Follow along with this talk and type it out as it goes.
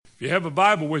If you have a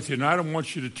Bible with you tonight, I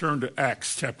want you to turn to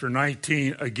Acts chapter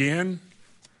 19 again.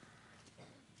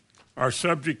 Our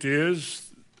subject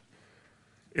is,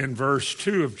 in verse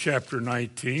 2 of chapter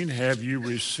 19, have you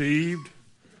received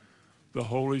the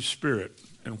Holy Spirit?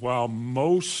 And while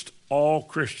most all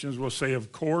Christians will say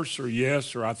of course or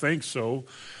yes or I think so,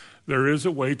 there is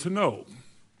a way to know.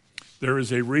 There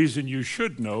is a reason you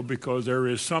should know, because there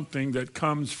is something that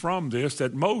comes from this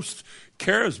that most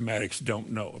charismatics don't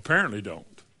know, apparently don't.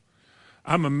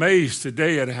 I'm amazed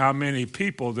today at how many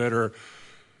people that are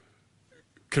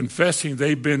confessing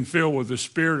they've been filled with the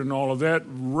Spirit and all of that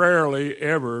rarely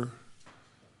ever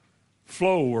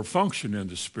flow or function in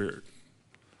the Spirit.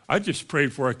 I just prayed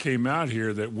before I came out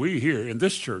here that we here, in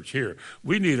this church here,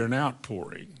 we need an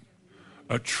outpouring,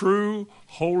 a true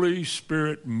Holy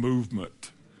Spirit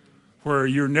movement where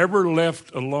you're never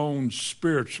left alone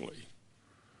spiritually.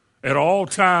 At all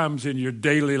times in your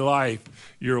daily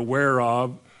life, you're aware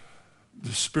of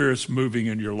the Spirit's moving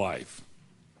in your life.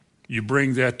 You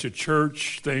bring that to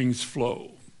church, things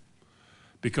flow.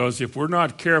 Because if we're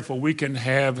not careful, we can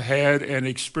have had an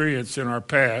experience in our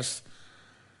past.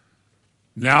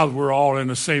 Now we're all in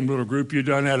the same little group. You've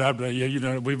done that, I've done, yeah, you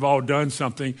know, we've all done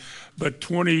something. But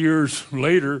 20 years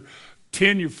later,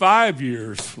 5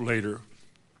 years later,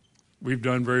 we've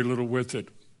done very little with it,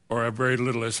 or very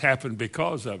little has happened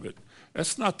because of it.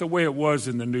 That's not the way it was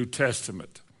in the New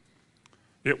Testament.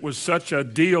 It was such a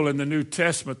deal in the New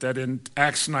Testament that in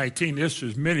Acts 19, this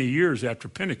was many years after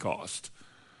Pentecost,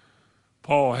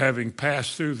 Paul, having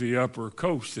passed through the upper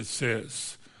coast, it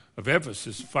says, of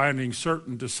Ephesus, finding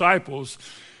certain disciples,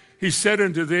 he said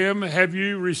unto them, have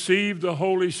you received the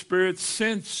Holy Spirit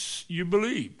since you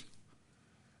believed?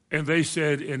 And they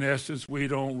said, in essence, we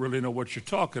don't really know what you're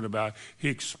talking about. He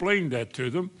explained that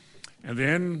to them, and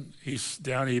then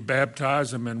he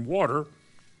baptized them in water.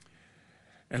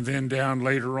 And then down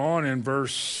later on in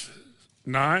verse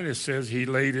 9, it says he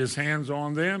laid his hands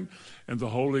on them, and the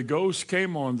Holy Ghost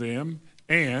came on them,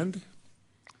 and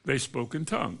they spoke in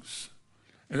tongues.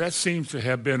 And that seems to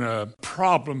have been a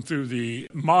problem through the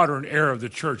modern era of the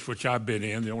church, which I've been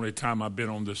in. The only time I've been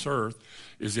on this earth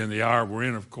is in the hour we're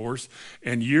in, of course.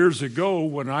 And years ago,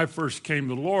 when I first came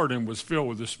to the Lord and was filled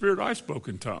with the Spirit, I spoke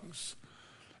in tongues.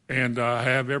 And I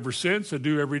have ever since. I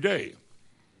do every day.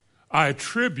 I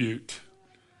attribute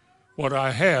what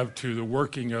I have to the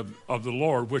working of the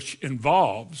Lord, which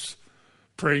involves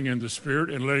praying in the Spirit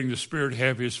and letting the Spirit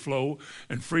have his flow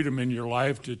and freedom in your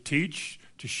life to teach,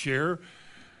 to share,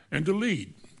 and to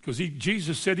lead. Because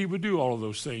Jesus said he would do all of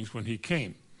those things when he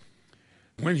came.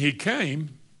 When he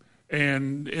came,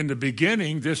 and in the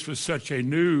beginning, this was such a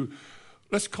new,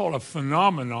 let's call it a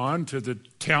phenomenon to the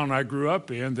town I grew up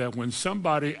in, that when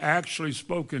somebody actually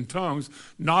spoke in tongues,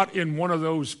 not in one of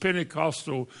those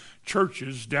Pentecostal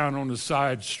churches down on the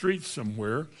side street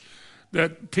somewhere,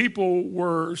 that people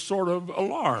were sort of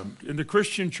alarmed. In the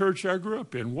Christian church I grew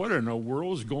up in, what in the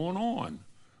world is going on?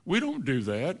 We don't do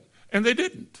that. And they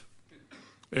didn't.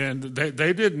 And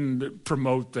they didn't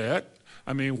promote that.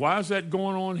 I mean, why is that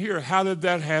going on here? How did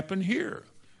that happen here?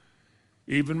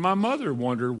 Even my mother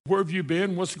wondered, where have you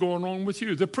been? What's going on with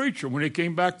you? The preacher, when he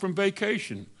came back from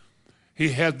vacation, he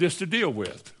had this to deal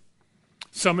with.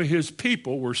 Some of his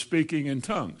people were speaking in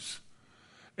tongues.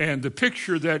 And the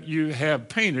picture that you have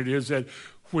painted is that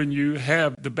when you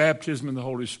have the baptism in the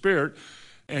Holy Spirit,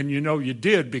 and you know you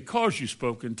did because you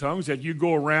spoke in tongues, that you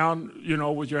go around, you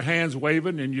know, with your hands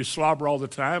waving and you slobber all the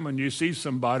time, and you see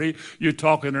somebody, you're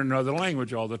talking in another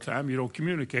language all the time. You don't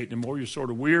communicate anymore. You're sort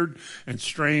of weird and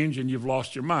strange, and you've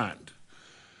lost your mind.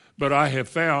 But I have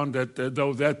found that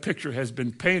though that picture has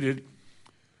been painted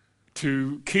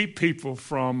to keep people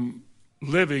from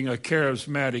living a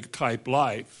charismatic type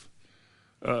life,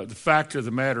 the fact of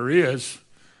the matter is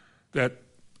that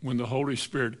when the Holy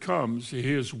Spirit comes,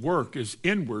 his work is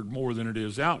inward more than it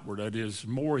is outward. That is,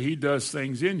 more he does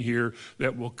things in here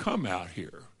that will come out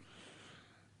here.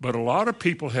 But a lot of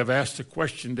people have asked the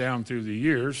question down through the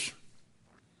years,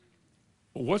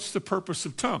 well, what's the purpose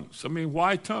of tongues? I mean,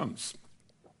 why tongues?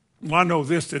 Well, I know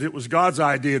this, that it was God's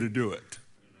idea to do it.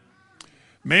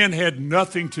 Man had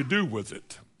nothing to do with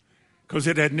it, because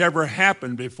it had never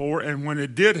happened before, and when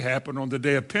it did happen on the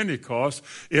day of Pentecost,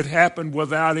 it happened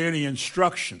without any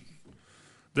instruction.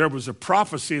 There was a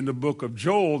prophecy in the book of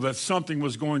Joel that something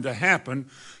was going to happen,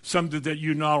 something that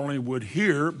you not only would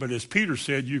hear, but as Peter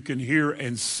said, you can hear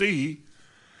and see,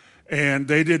 and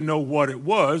they didn't know what it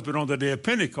was, but on the day of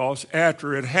Pentecost,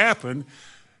 after it happened,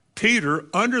 Peter,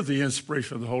 under the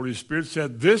inspiration of the Holy Spirit,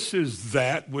 said, this is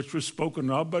that which was spoken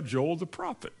of by Joel the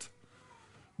prophet.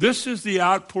 This is the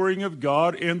outpouring of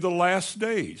God in the last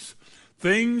days.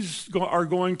 Things are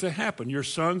going to happen. Your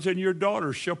sons and your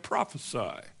daughters shall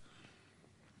prophesy.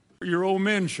 Your old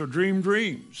men shall dream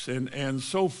dreams, and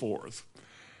so forth.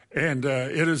 And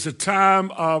it is a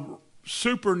time of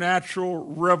supernatural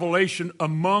revelation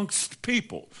amongst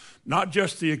people, not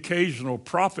just the occasional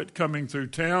prophet coming through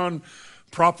town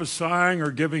prophesying or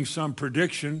giving some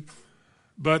prediction,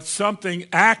 but something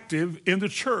active in the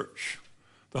church.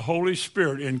 The Holy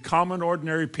Spirit in common,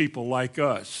 ordinary people like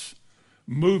us,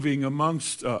 moving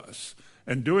amongst us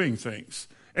and doing things.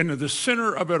 And at the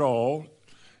center of it all,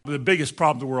 the biggest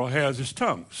problem the world has is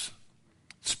tongues,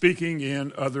 speaking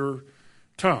in other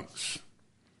tongues.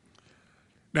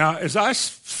 Now, as I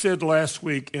said last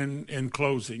week in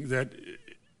closing, that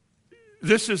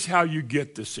this is how you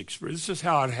get this experience. This is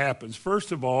how it happens.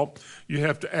 First of all, you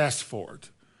have to ask for it.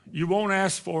 You won't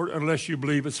ask for it unless you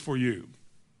believe it's for you,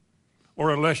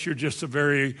 or unless you're just a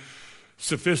very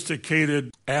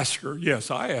sophisticated asker. Yes,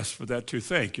 I asked for that too.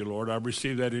 Thank you, Lord. I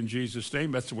received that in Jesus'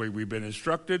 name. That's the way we've been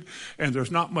instructed. And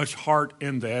there's not much heart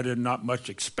in that and not much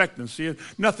expectancy.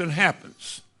 Nothing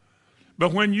happens.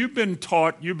 But when you've been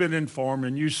taught, you've been informed,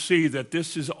 and you see that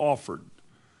this is offered,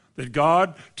 that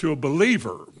God, to a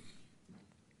believer,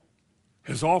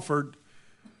 has offered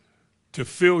to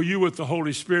fill you with the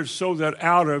Holy Spirit so that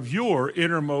out of your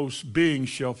innermost being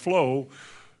shall flow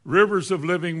rivers of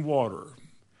living water,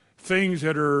 things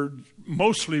that are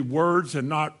mostly words and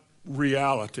not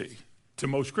reality to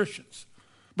most Christians.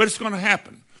 But it's going to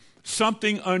happen.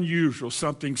 Something unusual,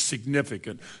 something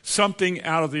significant, something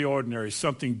out of the ordinary,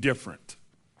 something different.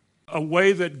 A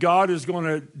way that God is going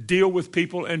to deal with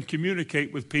people and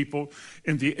communicate with people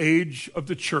in the age of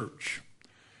the church.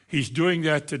 He's doing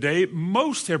that today.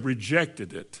 Most have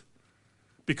rejected it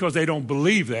because they don't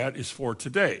believe that is for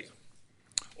today.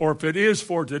 Or if it is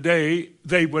for today,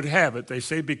 they would have it. They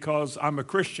say, because I'm a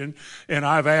Christian and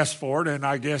I've asked for it, and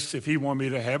I guess if he wanted me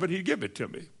to have it, he'd give it to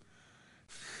me.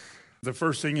 The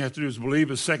first thing you have to do is believe.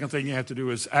 The second thing you have to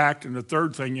do is act. And the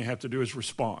third thing you have to do is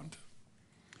respond.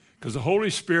 Because the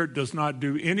Holy Spirit does not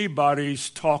do anybody's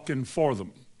talking for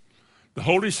them. The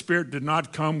Holy Spirit did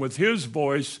not come with his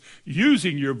voice,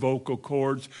 using your vocal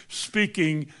cords,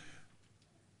 speaking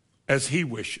as he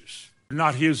wishes.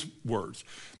 Not his words.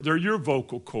 They're your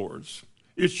vocal cords.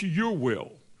 It's your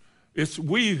will. It's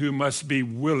we who must be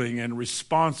willing and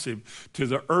responsive to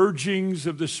the urgings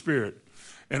of the Spirit.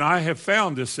 And I have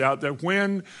found this out, that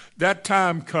when that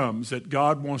time comes that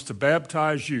God wants to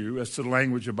baptize you, that's the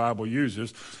language the Bible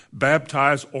uses,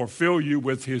 baptize or fill you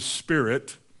with his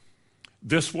Spirit,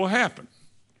 this will happen.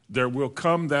 There will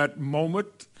come that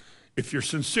moment, if you're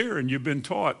sincere and you've been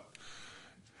taught,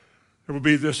 there will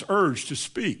be this urge to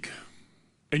speak.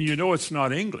 And you know it's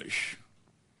not English.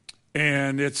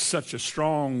 And it's such a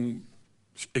strong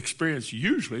experience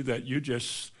usually that you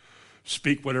just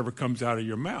speak whatever comes out of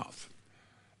your mouth.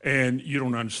 And you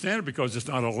don't understand it because it's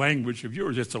not a language of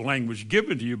yours. It's a language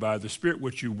given to you by the Spirit,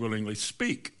 which you willingly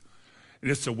speak.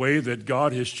 And it's a way that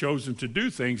God has chosen to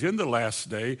do things in the last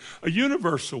day, a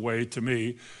universal way to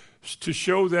me, to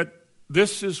show that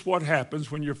this is what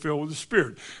happens when you're filled with the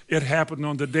Spirit. It happened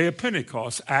on the day of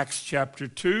Pentecost, Acts chapter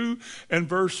 2 and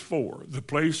verse 4. The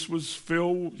place was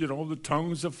filled, the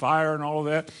tongues of fire and all of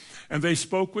that, and they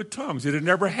spoke with tongues. It had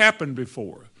never happened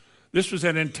before. This was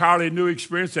an entirely new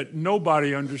experience that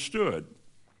nobody understood.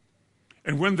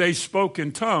 And when they spoke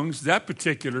in tongues, that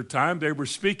particular time, they were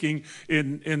speaking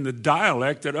in the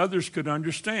dialect that others could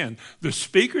understand. The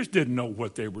speakers didn't know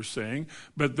what they were saying,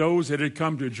 but those that had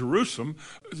come to Jerusalem,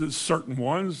 certain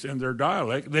ones in their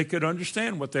dialect, they could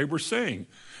understand what they were saying.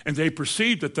 And they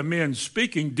perceived that the men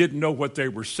speaking didn't know what they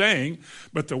were saying,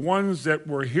 but the ones that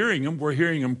were hearing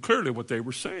them clearly what they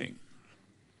were saying.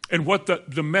 And what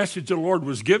the message the Lord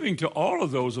was giving to all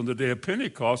of those on the day of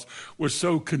Pentecost was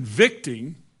so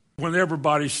convicting. When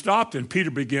everybody stopped and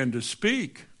Peter began to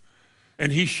speak,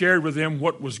 and he shared with them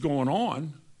what was going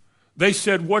on, they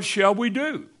said, "What shall we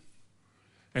do?"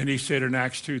 And he said in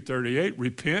Acts 2:38,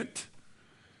 "Repent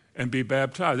and be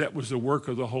baptized." That was the work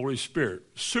of the Holy Spirit,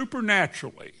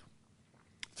 supernaturally,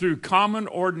 through common,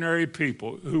 ordinary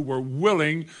people who were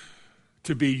willing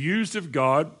to be used of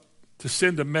God to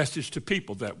send a message to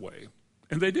people that way.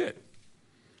 And they did.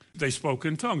 They spoke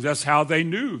in tongues. That's how they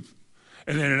knew.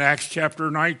 And then in Acts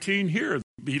chapter 19 here,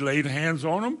 he laid hands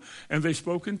on them and they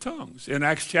spoke in tongues. In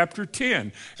Acts chapter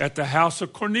 10, at the house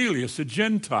of Cornelius, a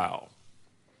Gentile,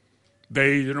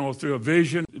 they, through a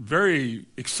vision, very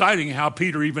exciting how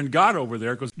Peter even got over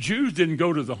there, because Jews didn't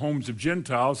go to the homes of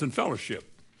Gentiles and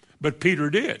fellowship, but Peter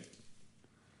did.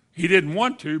 He didn't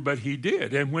want to, but he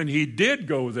did. And when he did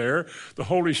go there, the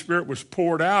Holy Spirit was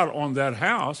poured out on that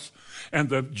house. And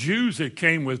the Jews that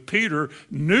came with Peter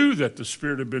knew that the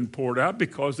Spirit had been poured out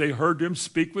because they heard him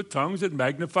speak with tongues and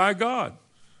magnify God.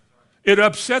 It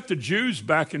upset the Jews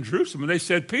back in Jerusalem. And they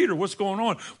said, Peter, what's going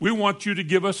on? We want you to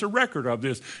give us a record of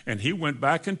this. And he went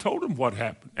back and told them what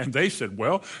happened. And they said,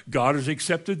 well, God has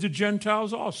accepted the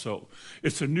Gentiles also.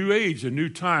 It's a new age, a new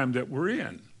time that we're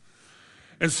in.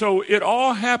 And so it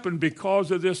all happened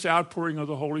because of this outpouring of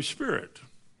the Holy Spirit.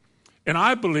 And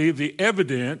I believe the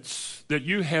evidence that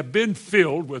you have been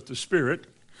filled with the Spirit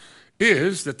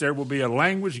is that there will be a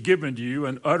language given to you,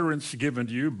 an utterance given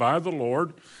to you by the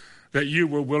Lord that you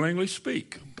will willingly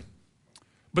speak.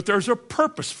 But there's a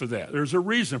purpose for that. There's a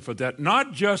reason for that.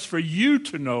 Not just for you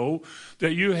to know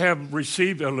that you have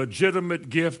received a legitimate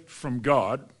gift from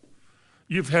God.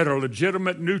 You've had a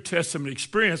legitimate New Testament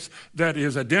experience that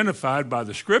is identified by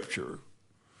the Scripture.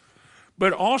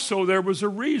 But also there was a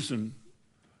reason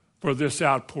for this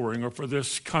outpouring or for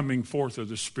this coming forth of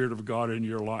the Spirit of God in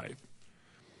your life.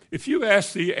 If you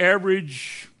ask the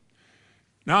average,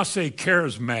 now I'll say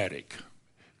charismatic.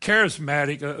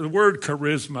 The word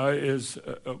charisma is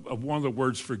one of the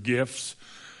words for gifts,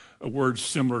 a word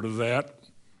similar to that.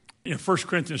 In 1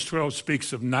 Corinthians 12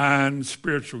 speaks of 9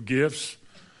 spiritual gifts.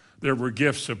 There were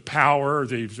gifts of power.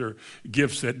 These are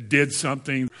gifts that did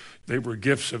something. They were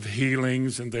gifts of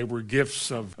healings, and they were gifts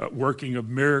of working of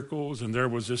miracles. And there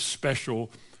was this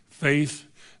special faith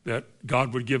that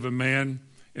God would give a man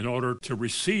in order to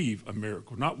receive a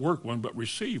miracle. Not work one, but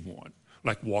receive one,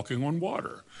 like walking on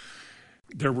water.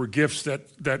 There were gifts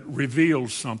that revealed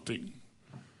something.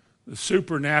 The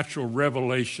supernatural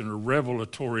revelation or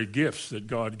revelatory gifts that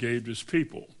God gave his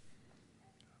people.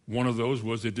 One of those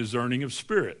was the discerning of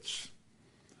spirits.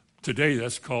 Today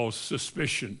that's called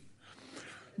suspicion.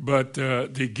 But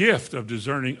the gift of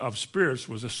discerning of spirits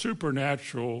was a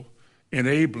supernatural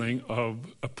enabling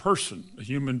of a person, a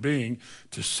human being,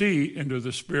 to see into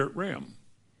the spirit realm.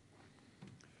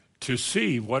 To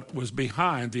see what was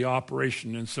behind the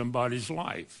operation in somebody's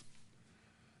life.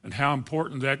 And how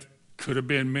important that could have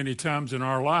been many times in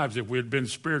our lives if we had been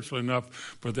spiritual enough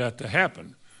for that to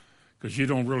happen. Because you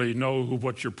don't really know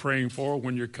what you're praying for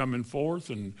when you're coming forth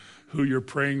and who you're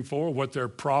praying for, what their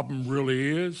problem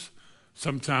really is.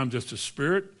 Sometimes it's a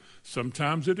spirit,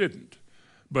 sometimes it isn't.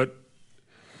 But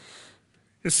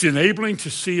it's enabling to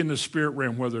see in the spirit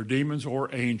realm, whether demons or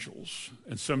angels.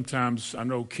 And sometimes I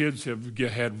know kids have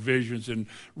had visions and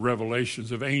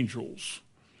revelations of angels.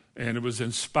 And it was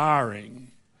inspiring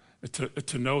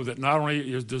to know that not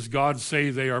only does God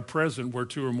say they are present where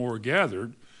 2 or more are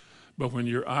gathered, but when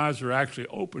your eyes are actually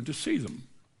open to see them.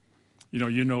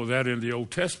 You know that in the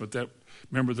Old Testament, that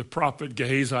remember the prophet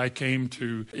Gehazi came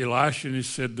to Elisha and he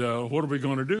said, what are we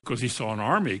going to do? Because he saw an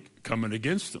army coming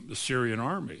against them, the Syrian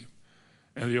army.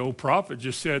 And the old prophet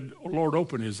just said, oh, Lord,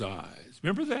 open his eyes.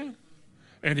 Remember that?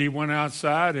 And he went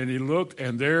outside and he looked,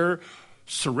 and there,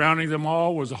 surrounding them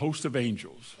all, was a host of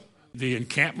angels. The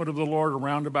encampment of the Lord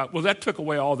around about. Well, that took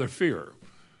away all their fear.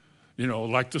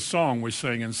 Like the song we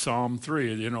sang in Psalm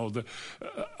 3,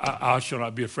 I shall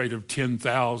not be afraid of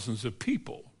 10,000s of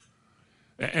people.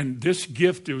 And this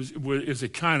gift is a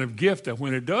kind of gift that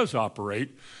when it does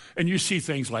operate, and you see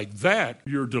things like that,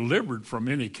 you're delivered from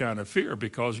any kind of fear,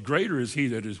 because greater is he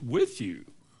that is with you.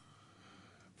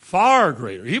 Far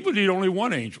greater. He would need only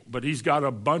one angel, but he's got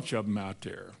a bunch of them out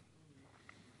there.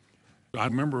 I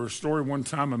remember a story one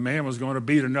time, a man was going to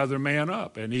beat another man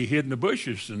up, and he hid in the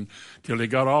bushes until he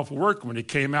got off work. When he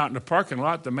came out in the parking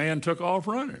lot, the man took off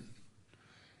running.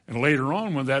 And later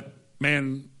on, when that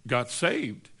man got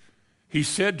saved, he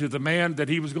said to the man that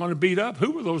he was going to beat up,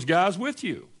 who were those guys with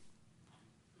you?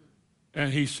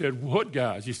 And he said, what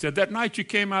guys? He said, that night you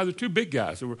came out of the 2 big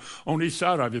guys that were on each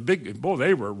side of you. Boy,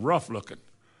 they were rough looking.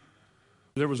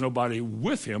 There was nobody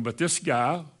with him, but this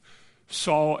guy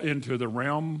saw into the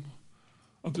realm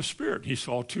of the Spirit. He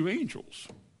saw 2 angels.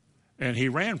 And he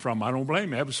ran from them. I don't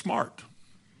blame him. He was smart.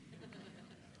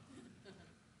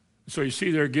 So you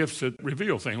see, there are gifts that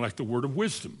reveal things like the word of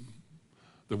wisdom.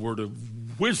 The word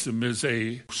of wisdom is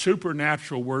a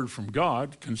supernatural word from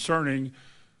God concerning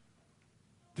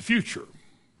the future,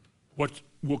 what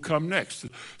will come next.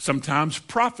 Sometimes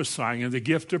prophesying and the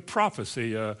gift of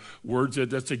prophecy, words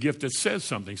that's a gift that says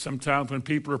something. Sometimes when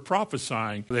people are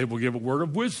prophesying, they will give a word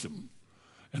of wisdom.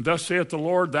 And thus saith the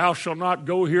Lord, thou shalt not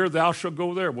go here, thou shalt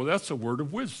go there. Well, that's a word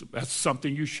of wisdom. That's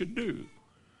something you should do.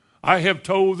 I have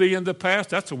told thee in the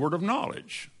past, that's a word of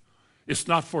knowledge. It's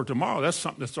not for tomorrow. That's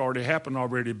something that's already happened,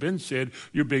 already been said.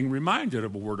 You're being reminded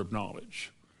of a word of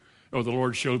knowledge. Oh, the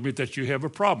Lord showed me that you have a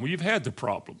problem. Well, you've had the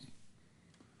problem.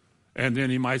 And then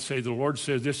he might say, the Lord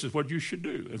says this is what you should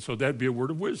do. And so that'd be a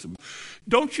word of wisdom.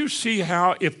 Don't you see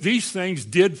how if these things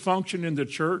did function in the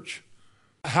church,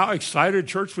 how excited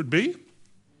church would be?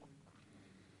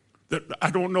 That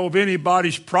I don't know of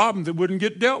anybody's problem that wouldn't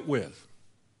get dealt with.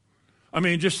 I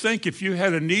mean, just think if you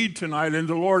had a need tonight and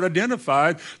the Lord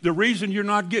identified the reason you're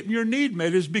not getting your need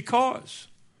met is because.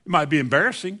 It might be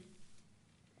embarrassing.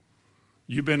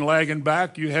 You've been lagging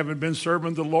back. You haven't been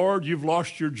serving the Lord. You've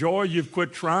lost your joy. You've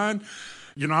quit trying.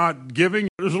 You're not giving.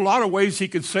 There's a lot of ways he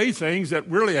could say things that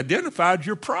really identified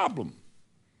your problem.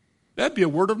 That'd be a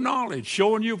word of knowledge,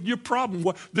 showing you your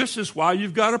problem. This is why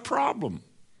you've got a problem.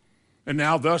 And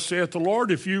now thus saith the Lord,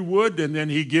 if you would, and then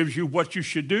he gives you what you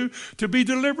should do to be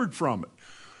delivered from it.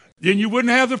 Then you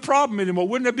wouldn't have the problem anymore.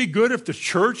 Wouldn't it be good if the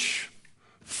church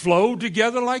flowed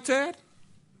together like that?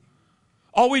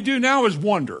 All we do now is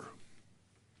wonder.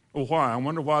 Well, why? I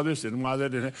wonder why this didn't, why that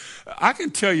didn't. I can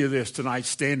tell you this tonight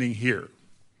standing here.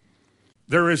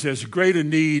 There is as great a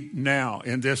need now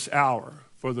in this hour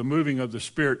for the moving of the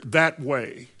Spirit that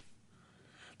way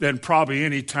than probably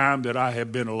any time that I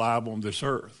have been alive on this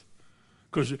earth.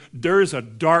 Because there is a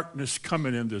darkness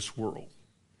coming in this world.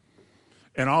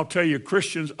 And I'll tell you,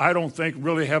 Christians, I don't think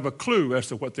really have a clue as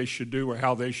to what they should do or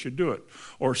how they should do it,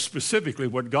 or specifically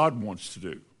what God wants to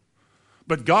do.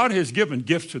 But God has given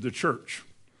gifts to the church.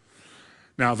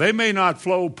 Now, they may not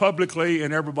flow publicly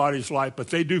in everybody's life, but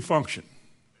they do function.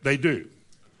 They do.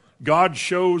 God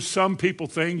shows some people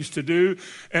things to do,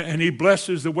 and he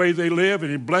blesses the way they live,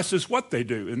 and he blesses what they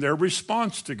do in their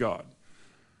response to God.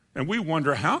 And we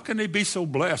wonder, how can they be so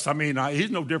blessed? I mean, he's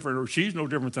no different or she's no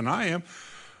different than I am.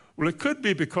 Well, it could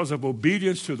be because of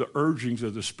obedience to the urgings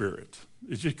of the Spirit.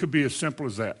 It just could be as simple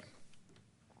as that.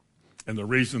 And the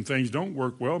reason things don't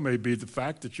work well may be the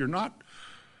fact that you're not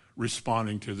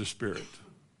responding to the Spirit.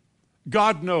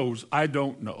 God knows, I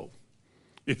don't know.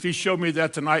 If he showed me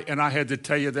that tonight and I had to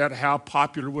tell you that, how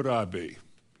popular would I be?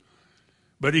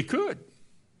 But he could.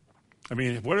 I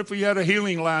mean, what if we had a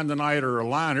healing line tonight or a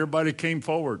line, everybody came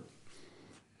forward.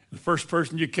 The first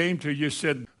person you came to, you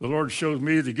said, the Lord shows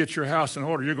me to get your house in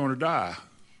order, you're going to die.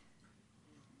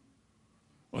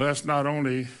 Well, that's not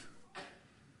only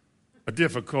a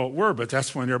difficult word, but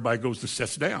that's when everybody goes to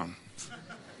sit down.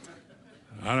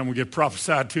 I don't want to get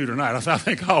prophesied to tonight. I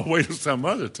think I'll wait till some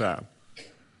other time.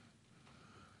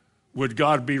 Would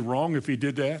God be wrong if he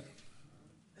did that?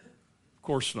 Of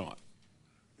course not.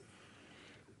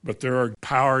 But there are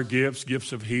power gifts,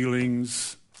 gifts of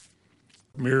healings.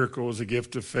 Miracle is a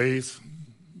gift of faith.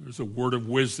 There's a word of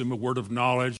wisdom, a word of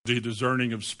knowledge, the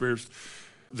discerning of spirits.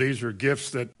 These are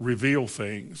gifts that reveal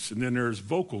things. And then there's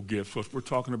vocal gifts, what we're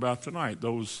talking about tonight.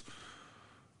 Those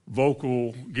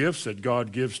vocal gifts that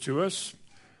God gives to us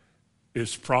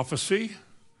is prophecy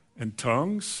and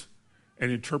tongues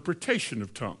and interpretation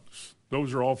of tongues.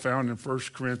 Those are all found in 1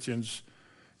 Corinthians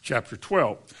chapter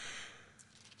 12.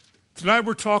 Tonight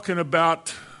we're talking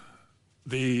about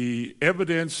the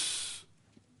evidence,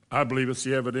 I believe it's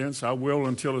the evidence, I will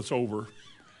until it's over.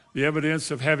 The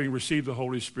evidence of having received the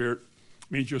Holy Spirit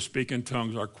means you'll speak in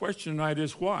tongues. Our question tonight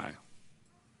is why?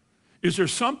 Is there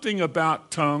something about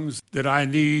tongues that I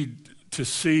need to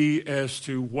see as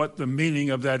to what the meaning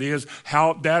of that is,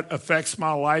 how that affects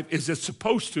my life? Is it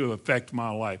supposed to affect my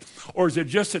life? Or is it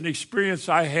just an experience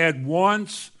I had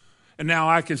once, and now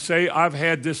I can say I've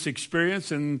had this experience,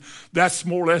 and that's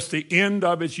more or less the end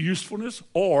of its usefulness?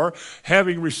 Or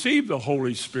having received the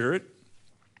Holy Spirit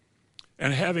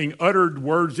and having uttered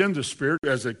words in the Spirit,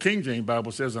 as the King James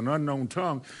Bible says, an unknown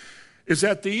tongue, is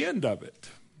that the end of it?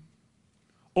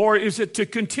 Or is it to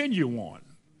continue on?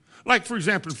 Like, for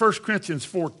example, in 1 Corinthians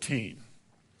 14,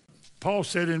 Paul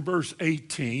said in verse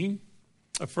 18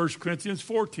 of 1 Corinthians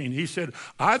 14, he said,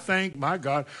 I thank my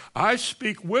God, I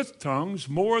speak with tongues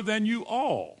more than you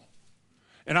all.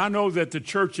 And I know that the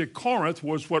church at Corinth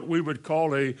was what we would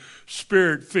call a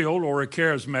spirit-filled or a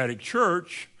charismatic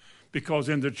church, because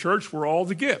in the church were all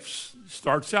the gifts. It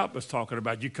starts out by talking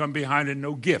about you come behind and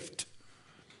no gift.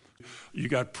 You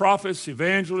got prophets,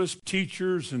 evangelists,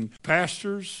 teachers, and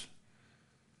pastors.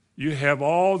 You have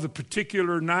all the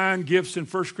particular 9 gifts in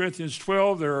 1 Corinthians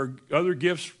 12. There are other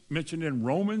gifts mentioned in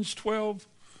Romans 12.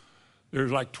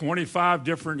 There's like 25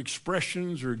 different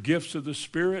expressions or gifts of the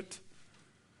Spirit.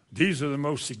 These are the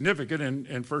most significant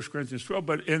in 1 Corinthians 12.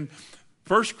 But in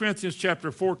 1 Corinthians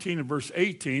chapter 14 and verse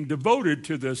 18, devoted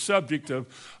to the subject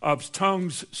of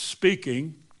tongues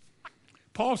speaking,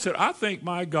 Paul said, I thank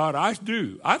my God, I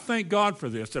thank God for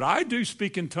this, that I do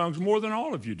speak in tongues more than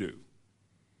all of you do.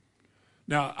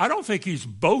 Now, I don't think he's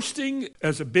boasting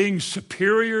as a being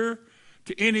superior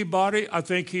to anybody. I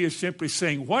think he is simply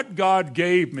saying what God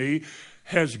gave me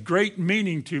has great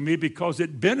meaning to me because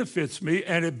it benefits me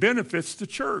and it benefits the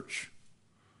church.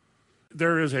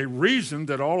 There is a reason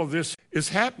that all of this is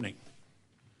happening.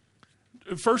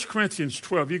 1 Corinthians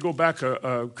 12, you go back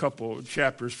a couple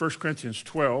chapters, 1 Corinthians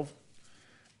 12,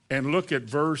 and look at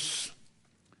verse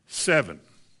 7.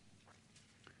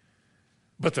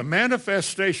 But the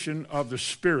manifestation of the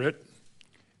Spirit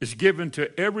is given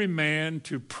to every man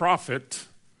to profit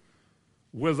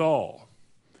withal.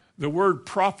 The word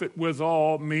profit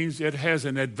withal means it has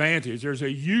an advantage. There's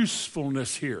a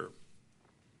usefulness here.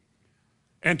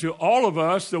 And to all of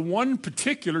us, to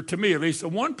me at least, the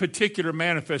one particular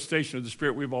manifestation of the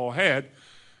Spirit we've all had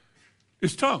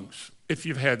is tongues, if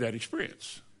you've had that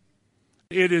experience.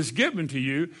 It is given to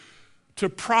you to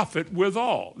profit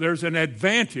withal. There's an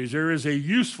advantage. There is a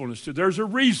usefulness to it. There's a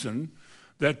reason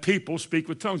that people speak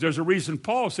with tongues. There's a reason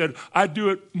Paul said, I do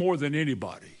it more than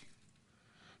anybody.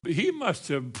 But he must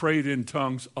have prayed in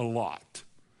tongues a lot.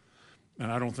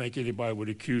 And I don't think anybody would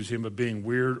accuse him of being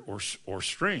weird or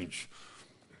strange.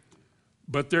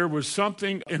 But there was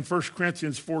something in 1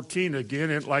 Corinthians 14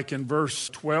 again, like in verse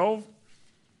 12.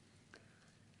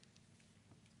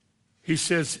 He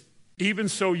says, even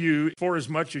so you,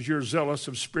 forasmuch as you're zealous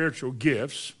of spiritual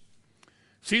gifts,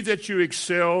 see that you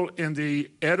excel in the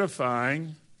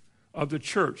edifying of the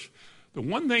church. The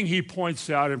one thing he points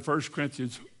out in 1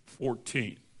 Corinthians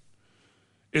 14,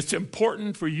 it's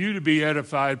important for you to be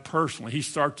edified personally. He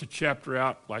starts the chapter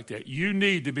out like that. You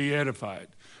need to be edified.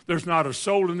 There's not a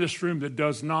soul in this room that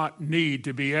does not need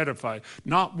to be edified.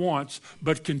 Not once,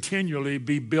 but continually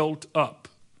be built up.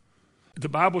 The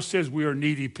Bible says we are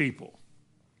needy people.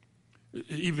 It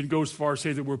even goes as far as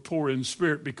say that we're poor in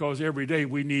spirit because every day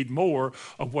we need more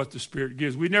of what the Spirit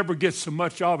gives. We never get so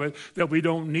much of it that we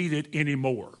don't need it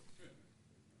anymore.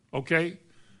 Okay?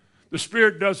 The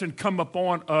Spirit doesn't come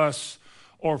upon us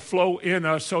or flow in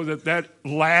us so that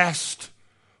lasts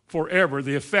forever,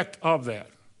 the effect of that.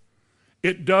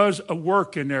 It does a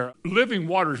work in there. Living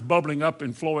water is bubbling up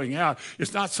and flowing out.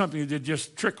 It's not something that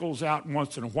just trickles out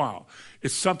once in a while.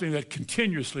 It's something that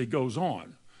continuously goes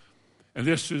on. And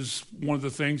this is one of the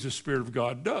things the Spirit of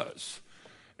God does.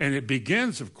 And it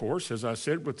begins, of course, as I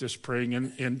said, with this praying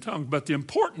in tongues. But the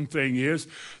important thing is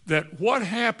that what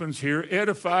happens here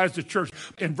edifies the church.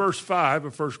 In verse 5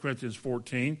 of 1 Corinthians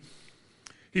 14,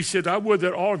 he said, I would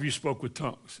that all of you spoke with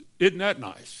tongues. Isn't that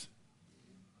nice?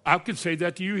 I could say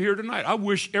that to you here tonight. I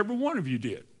wish every one of you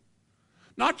did.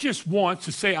 Not just once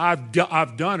to say, I've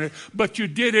done it, but you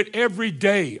did it every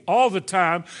day, all the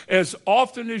time, as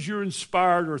often as you're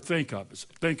inspired or think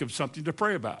of something to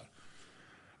pray about.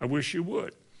 I wish you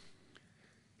would.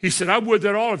 He said, I would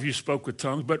that all of you spoke with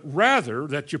tongues, but rather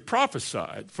that you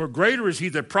prophesied. For greater is he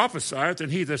that prophesieth than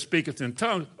he that speaketh in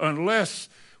tongues, unless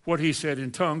what he said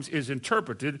in tongues is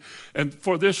interpreted. And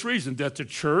for this reason, that the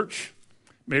church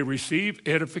may receive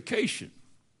edification.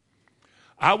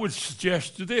 I would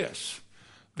suggest this,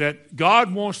 that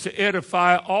God wants to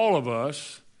edify all of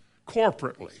us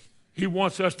corporately. He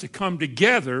wants us to come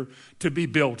together to be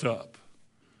built up.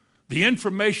 The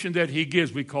information that he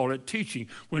gives, we call it teaching.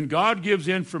 When God gives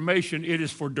information, it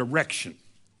is for direction.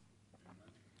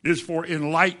 It is for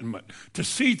enlightenment, to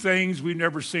see things we've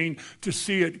never seen, to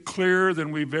see it clearer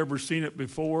than we've ever seen it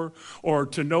before, or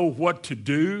to know what to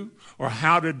do or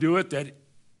how to do it that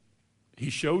he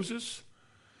shows us.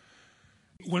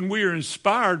 When we are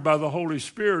inspired by the Holy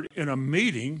Spirit in a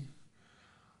meeting,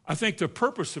 I think the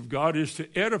purpose of God is to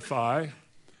edify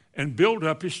and build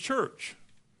up his church.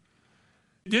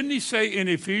 Didn't he say in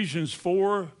Ephesians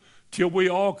 4, till we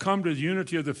all come to the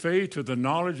unity of the faith, to the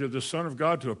knowledge of the Son of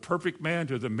God, to a perfect man,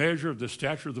 to the measure of the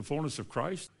stature of the fullness of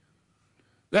Christ?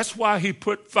 That's why he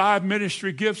put 5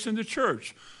 ministry gifts in the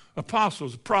church: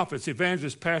 apostles, prophets,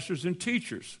 evangelists, pastors, and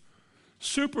teachers.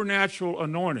 Supernatural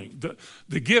anointing.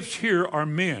 The gifts here are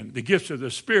men. The gifts of the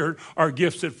Spirit are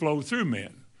gifts that flow through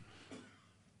men.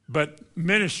 But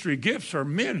ministry gifts are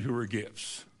men who are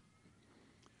gifts.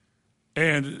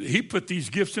 And he put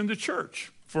these gifts in the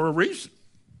church for a reason.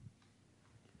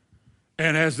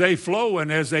 And as they flow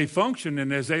and as they function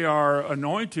and as they are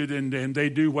anointed and they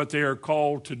do what they are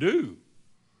called to do,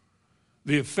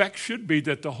 the effect should be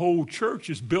that the whole church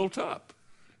is built up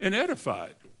and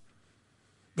edified.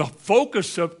 The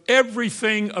focus of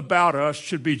everything about us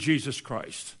should be Jesus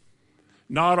Christ.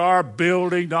 Not our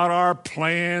building, not our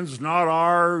plans, not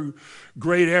our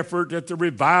great effort at the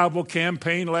revival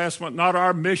campaign last month, not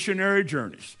our missionary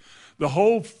journeys. The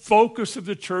whole focus of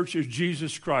the church is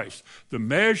Jesus Christ, the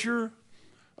measure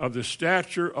of the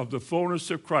stature of the fullness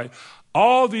of Christ.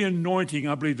 All the anointing,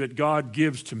 I believe, that God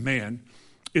gives to man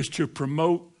is to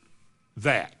promote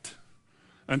that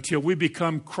until we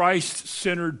become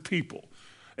Christ-centered people.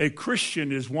 A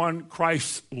Christian is one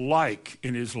Christ-like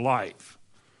in his life.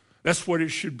 That's what it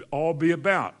should all be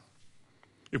about.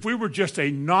 If we were just a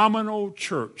nominal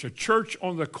church, a church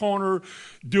on the corner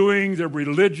doing the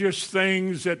religious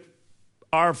things that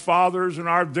our fathers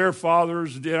and their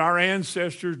fathers did, our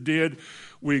ancestors did,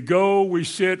 we go, we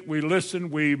sit, we listen,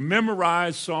 we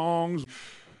memorize songs,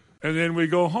 and then we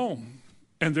go home.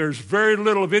 And there's very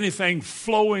little of anything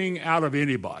flowing out of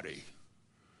anybody.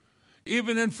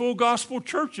 Even in full gospel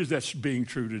churches, that's being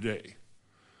true today.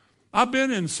 I've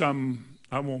been in some,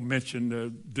 I won't mention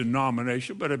the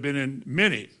denomination, but I've been in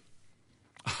many.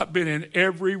 I've been in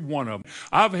every one of them.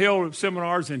 I've held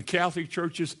seminars in Catholic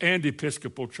churches and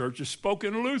Episcopal churches,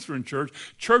 spoken in Lutheran church,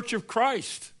 Church of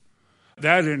Christ.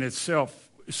 That in itself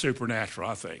is supernatural,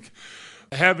 I think.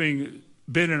 Having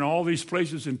been in all these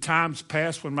places in times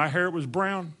past when my hair was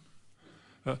brown,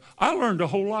 I learned a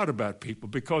whole lot about people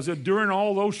because during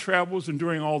all those travels and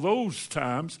during all those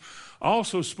times, I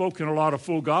also spoke in a lot of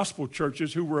full gospel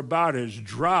churches who were about as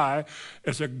dry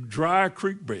as a dry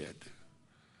creek bed.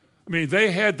 I mean, they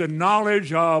had the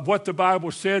knowledge of what the Bible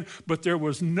said, but there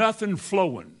was nothing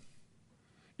flowing.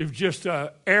 It was just an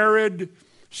arid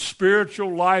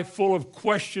spiritual life full of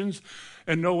questions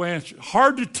and no answer.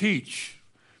 Hard to teach.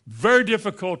 Very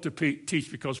difficult to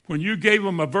teach because when you gave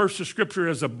them a verse of Scripture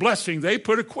as a blessing, they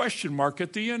put a question mark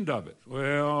at the end of it.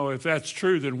 Well, if that's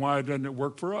true, then why doesn't it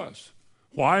work for us?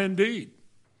 Why indeed?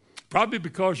 Probably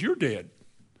because you're dead.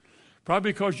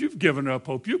 Probably because you've given up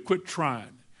hope. You've quit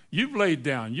trying. You've laid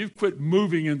down. You've quit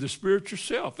moving in the Spirit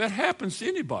yourself. That happens to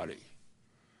anybody.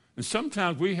 And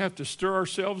sometimes we have to stir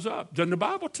ourselves up. Doesn't the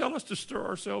Bible tell us to stir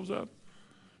ourselves up?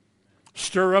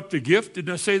 Stir up the gift.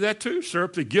 Didn't I say that too? Stir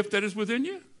up the gift that is within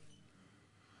you.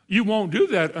 You won't do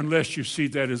that unless you see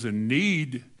that as a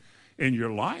need in your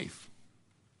life.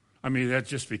 I mean, that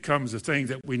just becomes a thing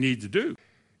that we need to do.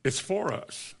 It's for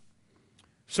us.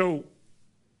 So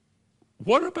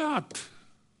what about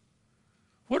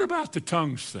the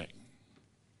tongues thing?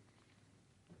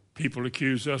 People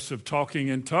accuse us of talking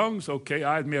in tongues. Okay,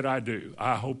 I admit I do.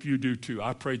 I hope you do too.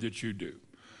 I pray that you do.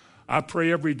 I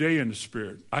pray every day in the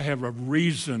Spirit. I have a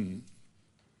reason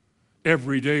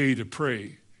every day to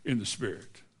pray in the Spirit.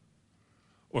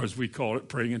 Or as we call it,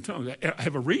 praying in tongues. I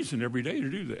have a reason every day to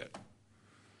do that.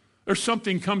 There's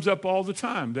something comes up all the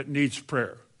time that needs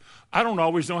prayer. I don't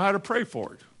always know how to pray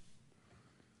for it.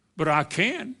 But I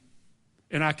can.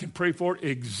 And I can pray for it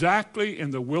exactly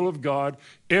in the will of God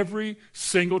every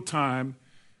single time,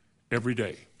 every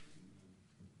day.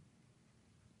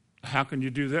 How can you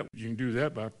do that? You can do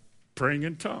that by praying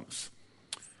in tongues.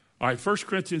 All right, 1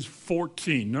 Corinthians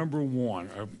 14, number 1.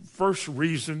 Our first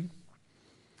reason,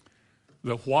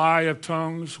 the why of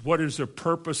tongues, what is the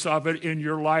purpose of it in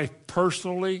your life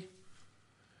personally,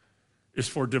 is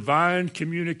for divine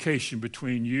communication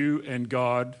between you and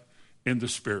God in the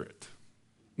Spirit.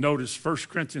 Notice 1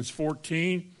 Corinthians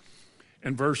 14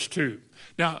 and verse 2.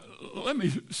 Now, let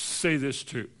me say this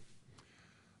too.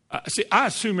 I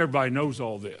assume everybody knows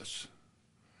all this.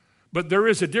 But there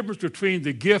is a difference between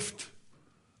the gift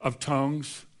of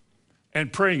tongues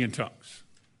and praying in tongues.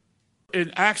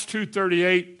 In Acts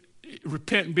 2:38,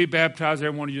 repent and be baptized,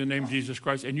 every one of you, in the name of Jesus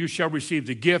Christ, and you shall receive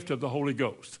the gift of the Holy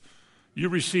Ghost. You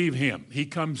receive him. He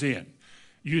comes in.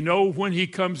 You know when he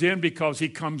comes in because he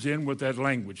comes in with that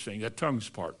language thing, that tongues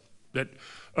part, that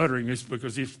uttering is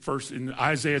because he's first in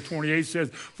Isaiah 28 says,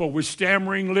 for with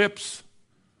stammering lips,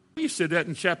 he said that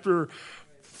in chapter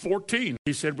 14.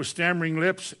 He said, with stammering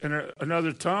lips and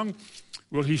another tongue,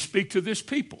 will he speak to this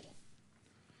people?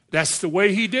 That's the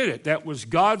way he did it. That was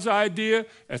God's idea.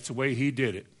 That's the way he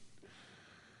did it.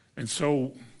 And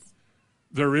so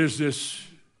there is this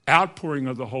outpouring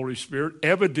of the Holy Spirit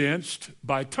evidenced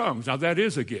by tongues. Now that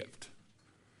is a gift.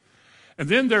 And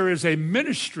then there is a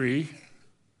ministry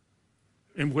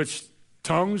in which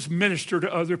tongues minister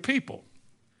to other people.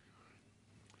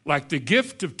 Like the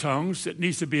gift of tongues that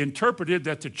needs to be interpreted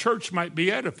that the church might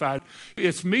be edified.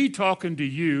 It's me talking to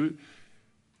you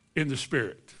in the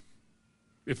Spirit.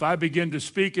 If I begin to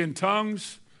speak in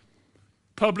tongues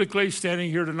publicly, standing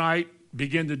here tonight,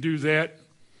 begin to do that,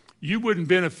 you wouldn't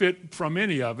benefit from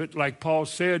any of it. Like Paul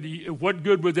said, what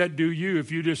good would that do you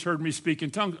if you just heard me speak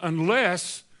in tongues?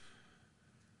 Unless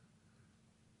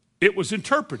it was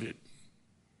interpreted.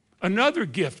 Another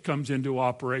gift comes into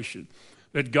operation.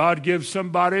 That God gives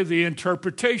somebody the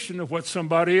interpretation of what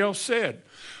somebody else said.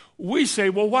 We say,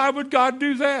 well, why would God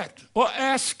do that? Well,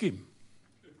 ask him.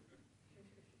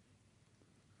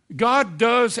 God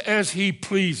does as he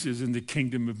pleases in the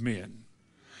kingdom of men.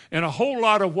 And a whole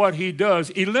lot of what he does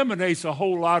eliminates a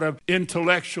whole lot of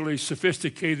intellectually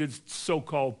sophisticated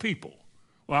so-called people.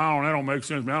 Well, that don't make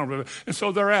sense. I don't. And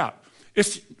so they're out.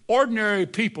 It's ordinary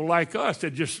people like us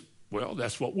that just, well,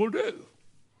 that's what we'll do.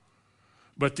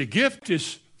 But the gift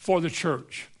is for the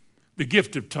church, the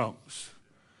gift of tongues.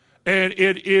 And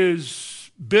it is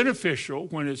beneficial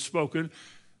when it's spoken,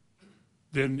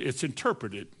 then it's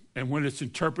interpreted. And when it's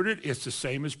interpreted, it's the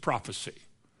same as prophecy.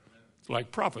 It's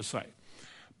like prophesying.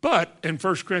 But in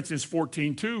 1 Corinthians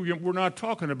 14:2, we're not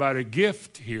talking about a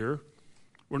gift here.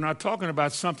 We're not talking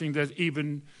about something that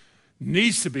even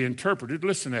needs to be interpreted.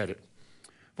 Listen at it.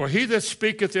 For he that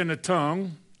speaketh in a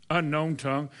tongue, unknown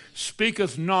tongue,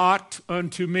 speaketh not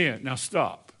unto men. Now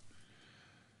stop.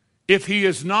 If he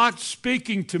is not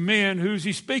speaking to men, who's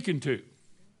he speaking to?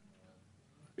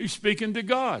 He's speaking to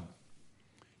God.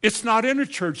 It's not in a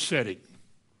church setting.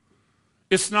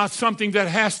 It's not something that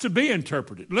has to be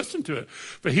interpreted. Listen to it.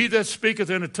 For he that speaketh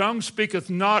in a tongue speaketh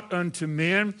not unto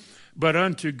men, but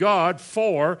unto God,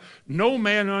 for no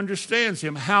man understands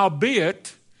him.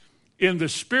 Howbeit, in the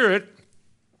Spirit,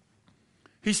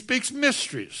 he speaks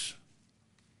mysteries.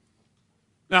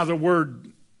 Now, the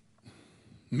word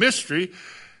mystery,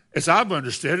 as I've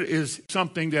understood it, is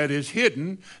something that is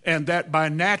hidden and that by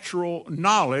natural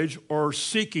knowledge or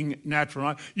seeking natural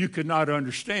knowledge, you could not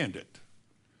understand it.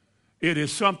 It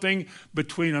is something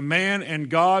between a man and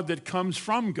God that comes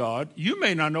from God. You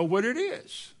may not know what it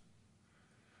is.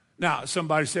 Now,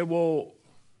 somebody said, well,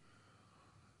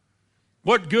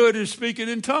 what good is speaking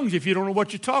in tongues if you don't know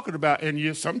what you're talking about?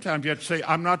 And sometimes you have to say,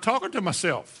 I'm not talking to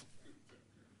myself.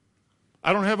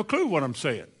 I don't have a clue what I'm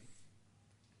saying.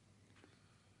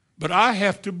 But I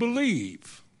have to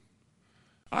believe.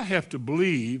 I have to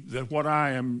believe that what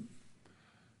I am,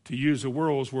 to use the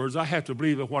world's words, I have to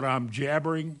believe that what I'm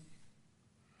jabbering,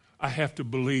 I have to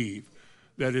believe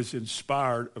that it's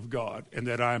inspired of God and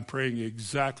that I am praying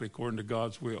exactly according to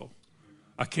God's will.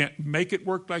 I can't make it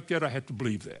work like that. I have to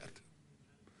believe that.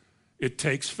 It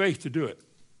takes faith to do it.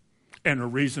 And the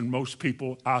reason most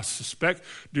people, I suspect,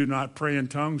 do not pray in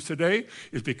tongues today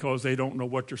is because they don't know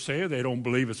what they're saying. They don't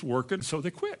believe it's working, so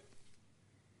they quit.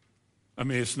 I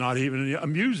mean, it's not even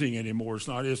amusing anymore.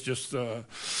 It's just, I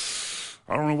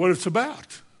don't know what it's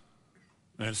about.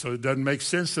 And so it doesn't make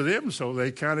sense to them, so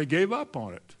they kind of gave up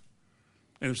on it.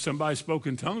 And if somebody spoke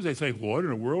in tongues, they think, what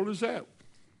in the world is that?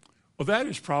 Well, that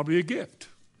is probably a gift.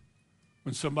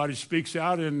 When somebody speaks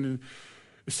out, and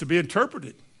it's to be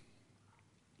interpreted.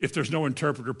 If there's no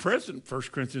interpreter present, 1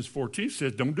 Corinthians 14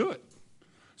 says, don't do it.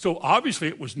 So obviously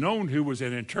it was known who was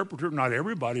an interpreter. Not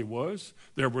everybody was.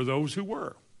 There were those who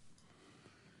were.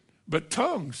 But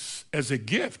tongues, as a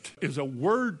gift, is a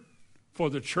word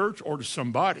for the church or to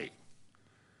somebody.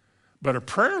 But a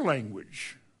prayer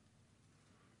language,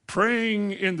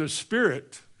 praying in the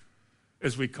Spirit,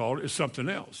 as we call it, is something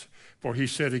else. For he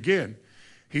said again,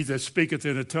 he that speaketh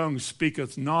in a tongue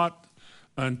speaketh not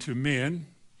unto men,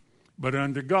 but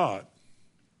unto God.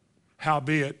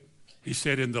 Howbeit, he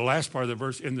said in the last part of the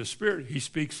verse, in the Spirit, he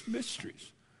speaks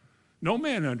mysteries. No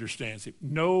man understands it.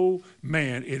 No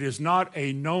man. It is not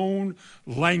a known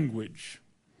language.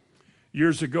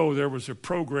 Years ago, there was a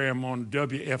program on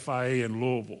WFIA in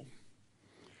Louisville.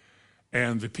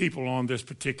 And the people on this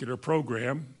particular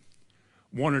program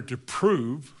wanted to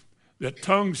prove that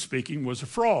tongue speaking was a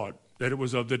fraud, that it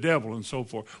was of the devil and so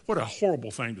forth. What a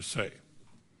horrible thing to say.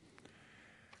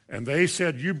 And they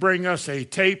said, you bring us a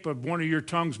tape of one of your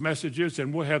tongues messages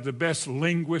and we'll have the best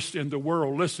linguist in the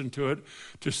world listen to it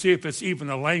to see if it's even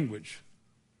a language.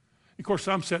 Of course,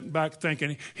 I'm sitting back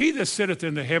thinking, he that sitteth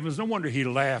in the heavens, no wonder he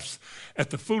laughs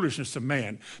at the foolishness of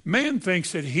man. Man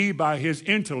thinks that he, by his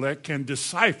intellect, can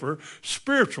decipher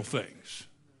spiritual things.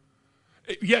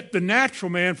 Yet the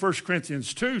natural man, 1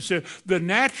 Corinthians 2, said, the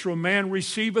natural man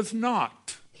receiveth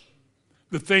not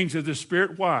the things of the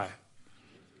Spirit. Why?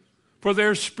 For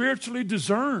they're spiritually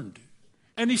discerned.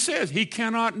 And he says he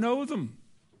cannot know them.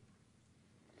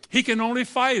 He can only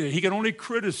fight it. He can only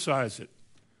criticize it.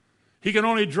 He can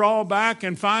only draw back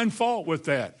and find fault with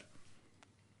that.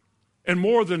 And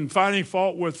more than finding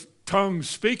fault with tongues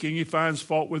speaking, he finds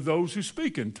fault with those who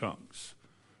speak in tongues.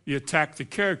 You attack the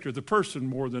character of the person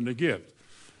more than the gift.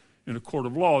 In a court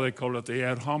of law, they call it the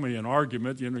ad hominem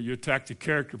argument. You attack the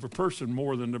character of a person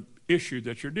more than the issue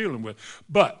that you're dealing with.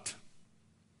 But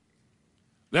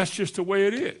that's just the way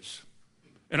it is.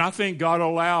 And I think God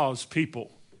allows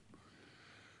people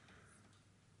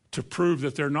to prove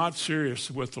that they're not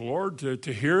serious with the Lord,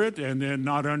 to hear it and then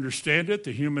not understand it.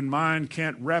 The human mind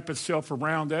can't wrap itself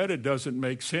around that. It doesn't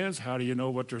make sense. How do you know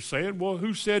what they're saying? Well,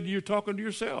 who said you're talking to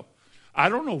yourself? I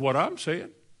don't know what I'm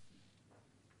saying.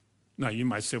 Now, you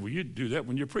might say, well, you do that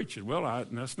when you're preaching. Well,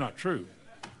 that's not true.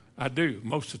 I do.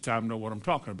 Most of the time know what I'm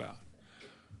talking about.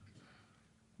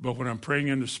 But when I'm praying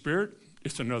in the Spirit,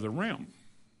 it's another realm.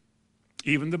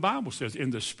 Even the Bible says,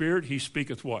 in the Spirit he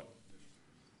speaketh what?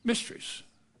 Mysteries.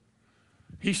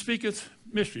 He speaketh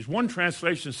mysteries. One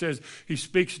translation says he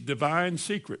speaks divine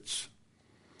secrets.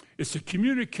 It's a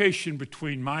communication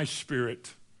between my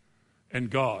spirit and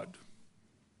God.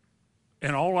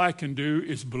 And all I can do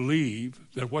is believe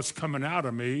that what's coming out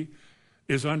of me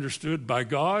is understood by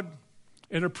God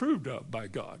and approved of by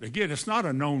God. Again, it's not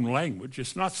a known language.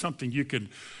 It's not something you could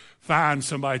find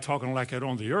somebody talking like that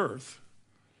on the earth.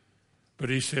 But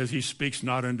he says he speaks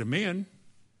not unto men.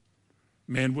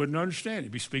 Men wouldn't understand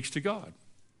him. He speaks to God.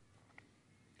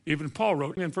 Even Paul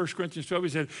wrote in 1 Corinthians 12, he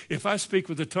said, if I speak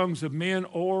with the tongues of men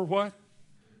or what?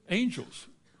 Angels.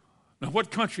 Now,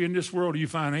 what country in this world do you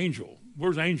find angel?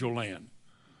 Where's angel land?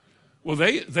 Well,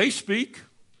 they speak.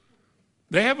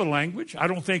 They have a language. I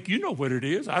don't think you know what it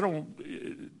is.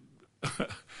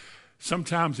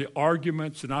 Sometimes the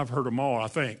arguments, and I've heard them all, I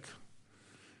think,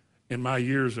 in my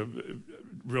years of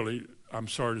really, I'm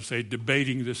sorry to say,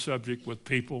 debating this subject with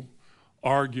people,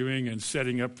 arguing and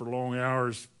setting up for long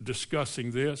hours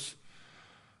discussing this,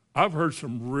 I've heard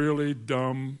some really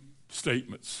dumb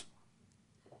statements.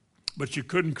 But you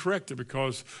couldn't correct it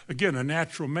because, again, a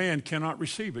natural man cannot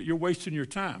receive it. You're wasting your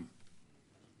time.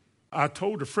 I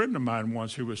told a friend of mine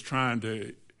once who was trying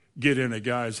to get in a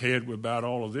guy's head about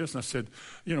all of this, and I said,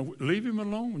 leave him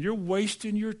alone. You're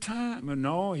wasting your time. And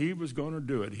no, he was going to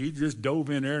do it. He just dove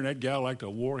in there, and that guy liked to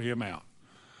wore him out.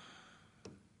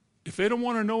 If they don't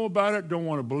want to know about it, don't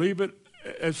want to believe it,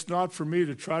 it's not for me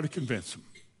to try to convince them.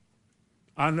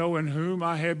 I know in whom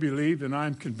I have believed, and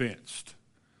I'm convinced.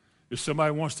 If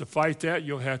somebody wants to fight that,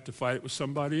 you'll have to fight it with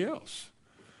somebody else.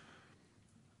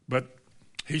 But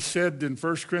he said in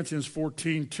 1 Corinthians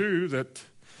 14:2 that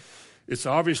it's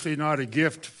obviously not a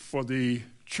gift for the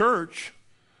church,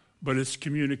 but it's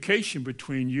communication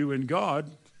between you and God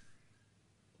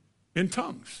in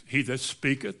tongues. He that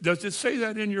speaketh, does it say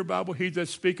that in your Bible? He that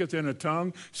speaketh in a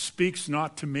tongue speaks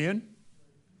not to men.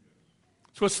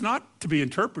 So it's not to be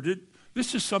interpreted.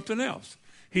 This is something else.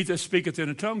 He that speaketh in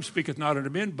a tongue speaketh not unto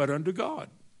men, but unto God.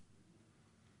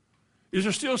 Is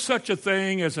there still such a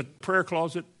thing as a prayer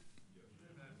closet?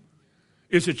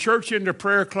 Is the church in the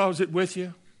prayer closet with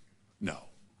you? No.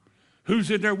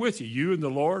 Who's in there with you? You and the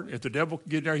Lord? If the devil can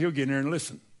get in there, he'll get in there and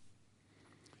listen.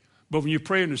 But when you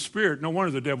pray in the Spirit, no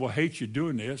wonder the devil hates you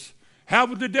doing this. How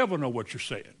would the devil know what you're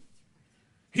saying?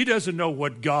 He doesn't know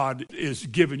what God is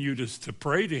giving you to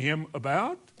pray to him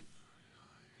about.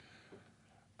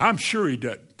 I'm sure he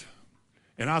doesn't.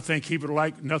 And I think he would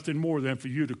like nothing more than for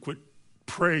you to quit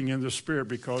praying in the Spirit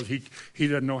because he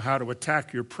doesn't know how to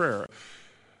attack your prayer,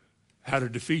 how to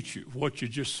defeat you, what you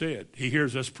just said. He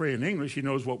hears us pray in English. He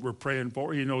knows what we're praying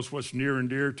for. He knows what's near and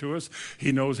dear to us.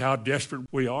 He knows how desperate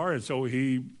we are, and so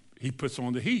he puts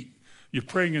on the heat. You're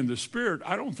praying in the Spirit.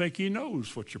 I don't think he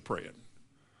knows what you're praying.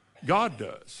 God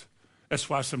does. That's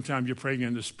why sometimes you're praying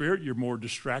in the Spirit, you're more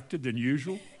distracted than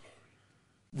usual.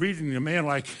 Reading a man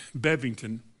like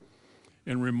Bevington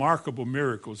in Remarkable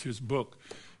Miracles, his book,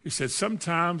 he said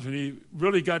sometimes when he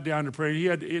really got down to praying,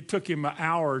 it took him an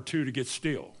hour or two to get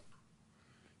still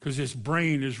because his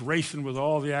brain is racing with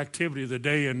all the activity of the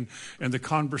day and the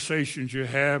conversations you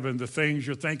have and the things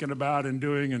you're thinking about and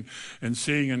doing and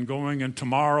seeing and going and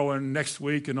tomorrow and next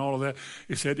week and all of that.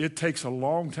 He said it takes a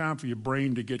long time for your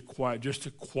brain to get quiet, just to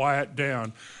quiet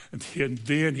down. And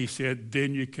then he said,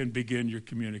 then you can begin your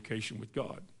communication with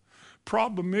God.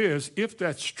 Problem is, if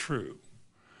that's true,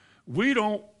 we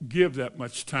don't give that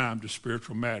much time to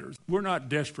spiritual matters. We're not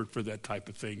desperate for that type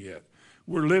of thing yet.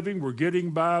 We're living, we're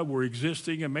getting by, we're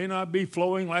existing. It may not be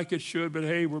flowing like it should, but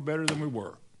hey, we're better than we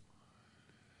were.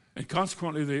 And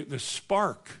consequently, the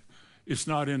spark is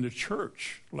not in the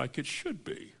church like it should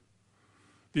be.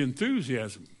 The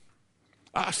enthusiasm.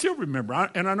 I still remember,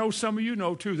 and I know some of you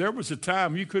know too, there was a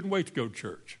time you couldn't wait to go to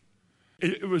church.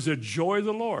 It was a joy of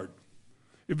the Lord.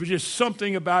 It was just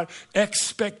something about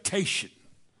expectation.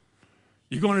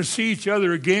 You're going to see each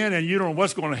other again, and you don't know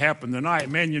what's going to happen tonight.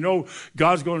 Man, you know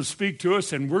God's going to speak to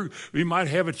us, and we might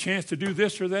have a chance to do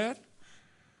this or that.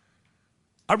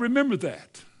 I remember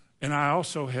that. And I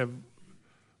also have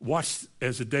watched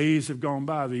as the days have gone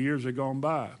by, the years have gone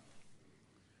by.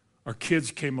 Our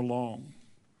kids came along.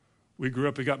 We grew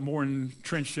up and got more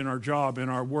entrenched in our job, in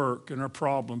our work, in our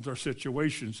problems, our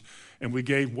situations, and we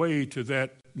gave way to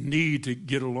that need to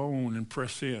get alone and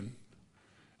press in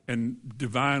and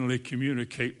divinely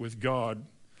communicate with God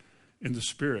in the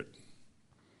Spirit.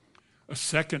 A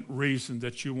second reason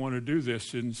that you want to do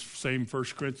this in same 1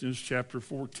 Corinthians chapter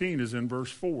 14 is in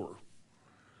verse 4.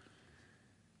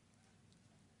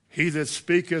 He that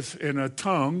speaketh in a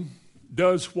tongue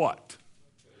does what?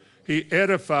 he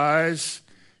edifies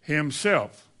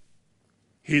himself.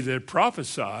 He that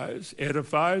prophesies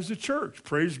edifies the church.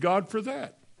 Praise God for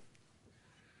that.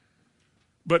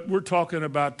 But we're talking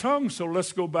about tongues, so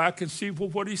let's go back and see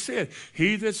what he said.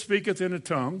 He that speaketh in a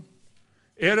tongue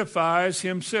edifies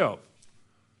himself.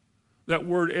 That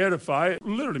word edify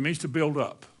literally means to build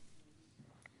up.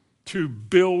 To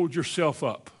build yourself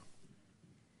up.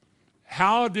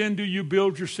 How then do you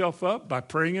build yourself up? By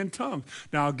praying in tongues.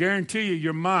 Now, I guarantee you,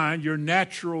 your mind, your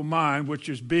natural mind, which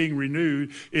is being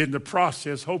renewed in the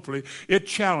process, hopefully, it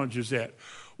challenges that.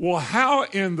 Well, how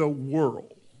in the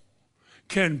world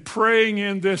can praying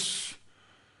in this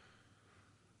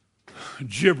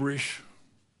gibberish,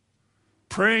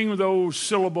 praying those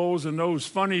syllables and those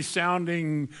funny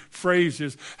sounding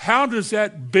phrases, how does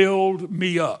that build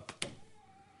me up?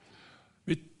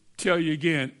 Tell you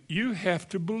again, you have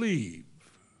to believe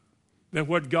that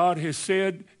what God has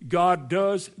said, God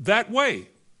does that way.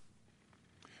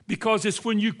 Because it's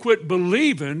when you quit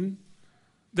believing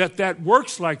that that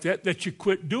works like that, that you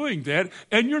quit doing that,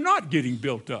 and you're not getting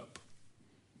built up.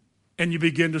 And you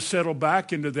begin to settle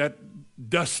back into that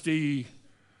dusty,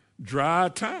 dry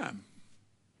time.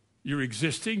 You're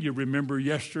existing, you remember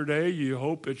yesterday, you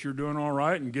hope that you're doing all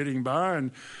right and getting by, and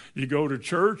you go to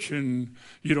church and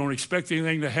you don't expect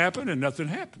anything to happen and nothing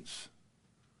happens.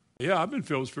 Yeah, I've been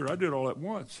filled with Spirit. I did all at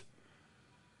once.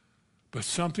 But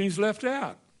something's left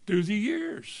out through the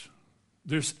years.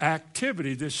 This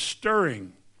activity, this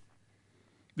stirring,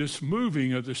 this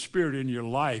moving of the Spirit in your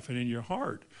life and in your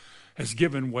heart has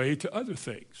given way to other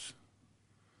things.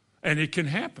 And it can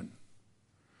happen.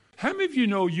 How many of you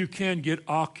know you can get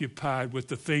occupied with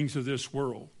the things of this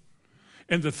world?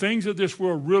 And the things of this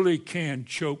world really can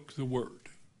choke the word.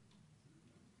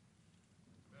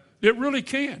 It really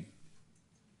can.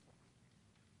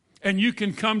 And you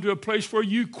can come to a place where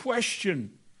you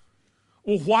question,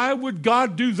 well, why would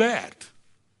God do that?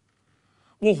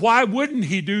 Well, why wouldn't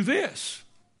he do this?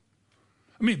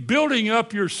 I mean, building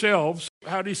up yourselves,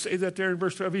 how do you say that there in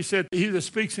verse 12? He said, he that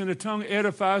speaks in a tongue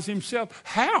edifies himself.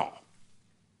 How?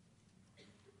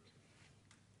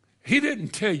 He didn't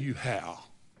tell you how.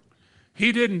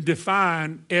 He didn't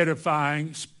define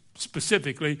edifying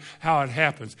specifically how it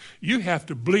happens. You have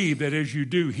to believe that as you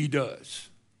do, he does.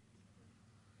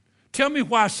 Tell me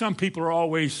why some people are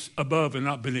always above and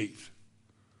not beneath.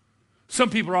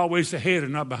 Some people are always ahead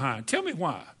and not behind. Tell me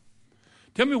why.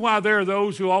 Tell me why there are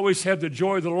those who always have the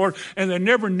joy of the Lord and they're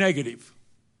never negative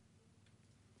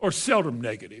or seldom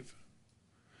negative.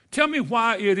 Tell me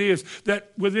why it is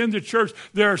that within the church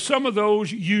there are some of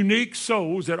those unique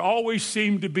souls that always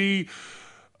seem to be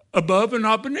above and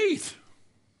not beneath.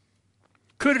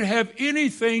 Could it have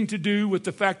anything to do with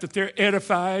the fact that they're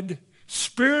edified,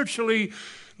 spiritually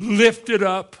lifted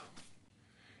up?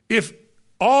 If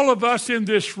all of us in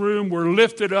this room were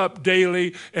lifted up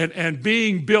daily and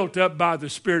being built up by the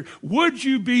Spirit, would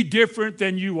you be different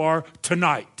than you are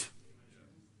tonight?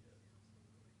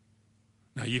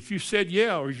 Now, if you said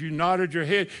yeah, or you nodded your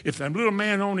head, if that little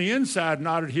man on the inside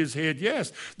nodded his head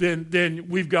yes, then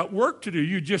we've got work to do.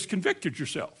 You just convicted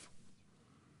yourself.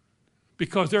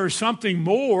 Because there is something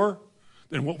more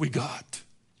than what we got.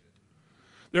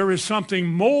 There is something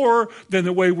more than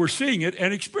the way we're seeing it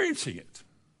and experiencing it.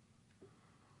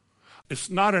 It's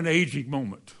not an aging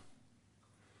moment.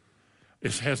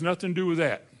 It has nothing to do with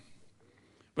that.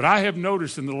 But I have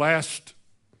noticed in the last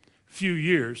few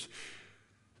years,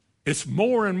 it's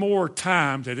more and more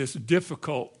time that it's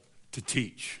difficult to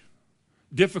teach,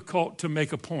 difficult to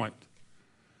make a point,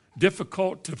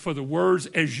 difficult for the words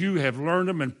as you have learned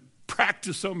them and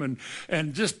practice them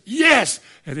and just, yes,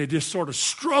 and they just sort of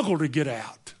struggle to get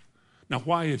out. Now,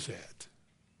 why is that?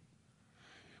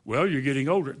 Well, you're getting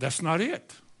older. That's not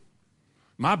it.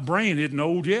 My brain isn't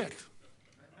old yet.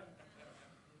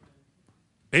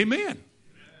 Amen.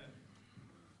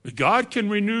 God can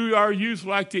renew our youth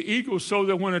like the eagle so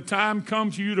that when a time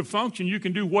comes for you to function, you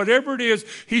can do whatever it is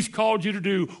he's called you to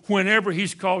do, whenever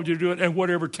he's called you to do it, and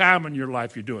whatever time in your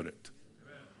life you're doing it.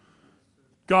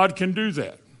 God can do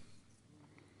that.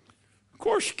 Of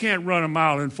course, you can't run a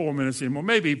mile in 4 minutes anymore.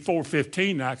 Maybe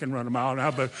 4:15 I can run a mile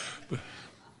now, but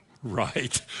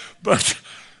right. But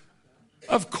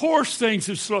of course things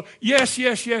are slow. Yes.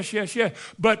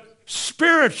 But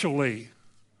spiritually,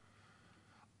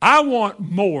 I want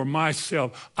more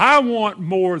myself. I want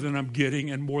more than I'm getting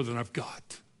and more than I've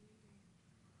got.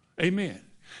 Amen.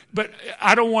 But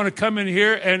I don't want to come in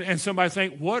here and somebody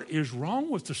think, what is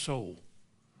wrong with the soul?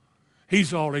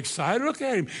 He's all excited. Look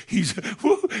at him. He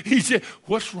said,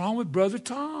 what's wrong with Brother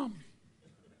Tom?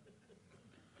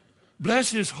 Bless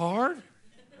his heart.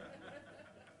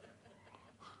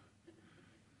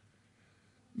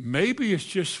 Maybe it's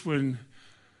just when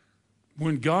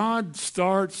God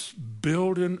starts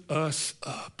building us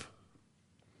up.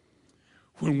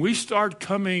 When we start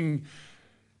coming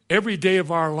every day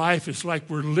of our life, it's like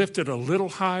we're lifted a little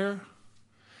higher,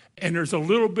 and there's a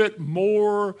little bit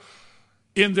more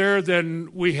in there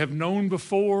than we have known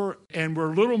before, and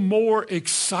we're a little more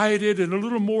excited and a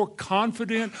little more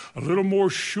confident, a little more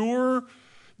sure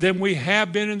than we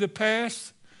have been in the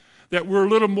past, that we're a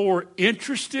little more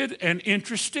interested and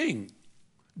interesting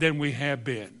than we have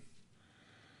been,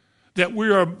 that we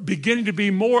are beginning to be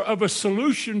more of a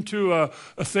solution to a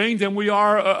thing than we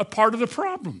are a part of the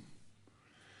problem.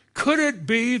 Could it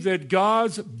be that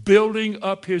God's building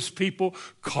up his people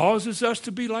causes us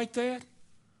to be like that?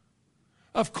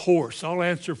 Of course. I'll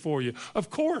answer for you. Of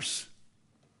course.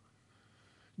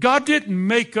 God didn't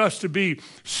make us to be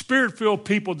spirit-filled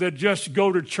people that just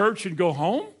go to church and go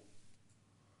home.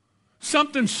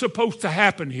 Something's supposed to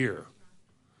happen here.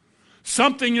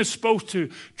 Something is supposed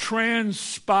to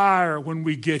transpire when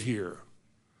we get here.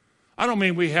 I don't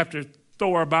mean we have to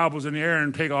throw our Bibles in the air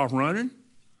and take off running.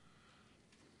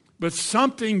 But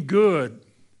something good,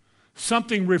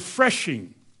 something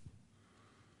refreshing.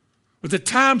 But the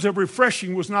times of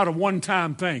refreshing was not a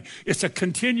one-time thing. It's a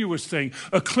continuous thing.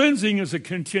 A cleansing is a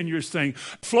continuous thing.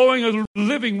 Flowing of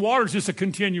living waters is a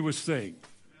continuous thing.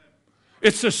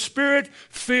 It's a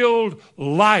spirit-filled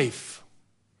life.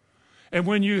 And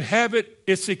when you have it,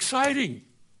 it's exciting.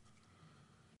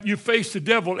 You face the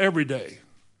devil every day.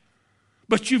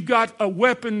 But you've got a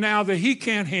weapon now that he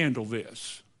can't handle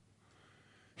this.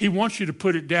 He wants you to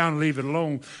put it down and leave it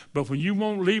alone. But when you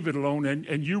won't leave it alone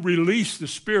and you release the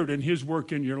Spirit and his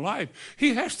work in your life,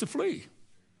 he has to flee.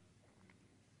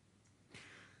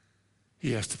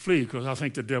 He has to flee because I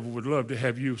think the devil would love to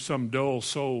have you some dull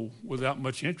soul without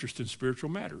much interest in spiritual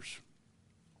matters.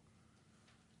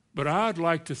 But I'd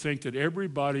like to think that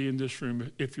everybody in this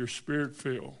room, if you're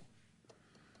Spirit-filled,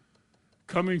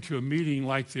 coming to a meeting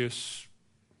like this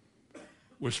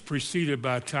was preceded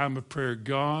by a time of prayer.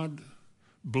 God,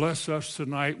 bless us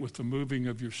tonight with the moving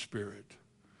of your Spirit.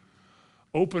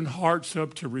 Open hearts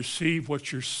up to receive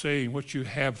what you're saying, what you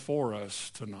have for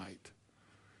us tonight.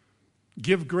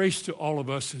 Give grace to all of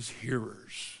us as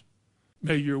hearers.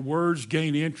 May your words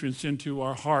gain entrance into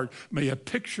our heart. May a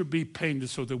picture be painted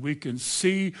so that we can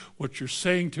see what you're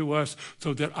saying to us,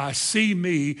 so that I see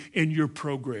me in your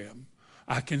program.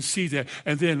 I can see that.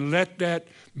 And then let that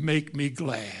make me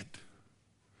glad.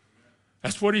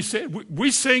 That's what he said.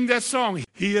 We sing that song.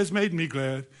 He has made me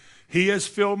glad. He has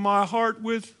filled my heart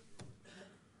with,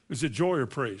 is it joy or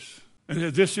praise? And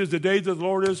this is the day that the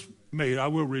Lord has made. I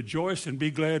will rejoice and be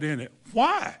glad in it.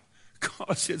 Why?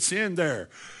 Because it's in there.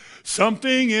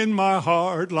 Something in my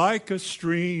heart, like a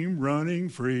stream running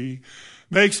free,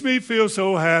 makes me feel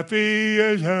so happy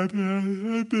as happy as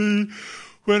happy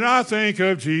when I think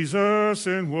of Jesus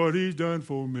and what he's done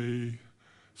for me.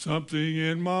 Something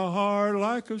in my heart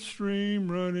like a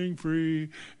stream running free,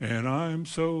 and I'm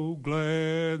so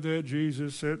glad that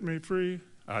Jesus set me free.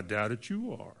 I doubt that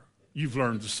you are. You've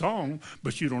learned the song,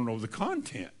 but you don't know the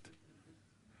content.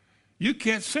 You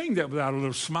can't sing that without a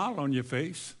little smile on your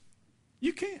face.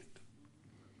 You can't.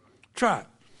 Try it.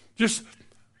 Just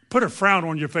put a frown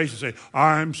on your face and say,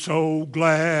 I'm so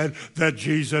glad that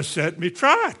Jesus set me.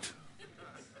 Try it.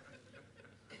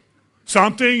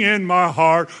 Something in my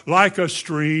heart like a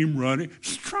stream running.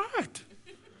 Just try it.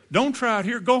 Don't try it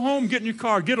here. Go home, get in your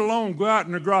car, get alone, go out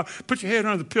in the garage, put your head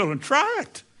under the pillow and try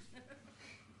it.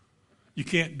 You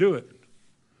can't do it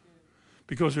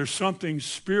because there's something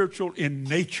spiritual in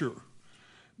nature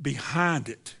behind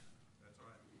it.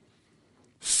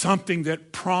 Something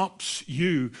that prompts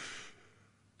you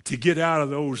to get out of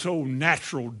those old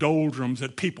natural doldrums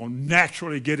that people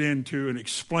naturally get into and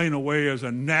explain away as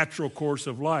a natural course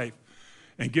of life.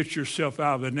 And get yourself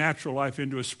out of the natural life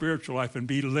into a spiritual life and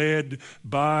be led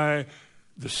by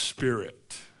the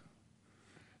Spirit.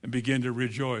 And begin to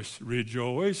rejoice.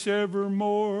 Rejoice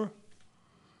evermore.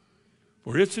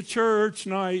 For it's a church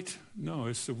night. No,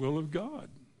 it's the will of God.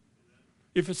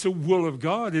 If it's the will of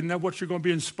God, isn't that what you're going to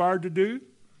be inspired to do?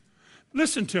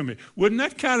 Listen to me. Wouldn't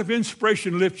that kind of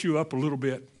inspiration lift you up a little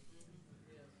bit?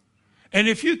 And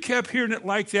if you kept hearing it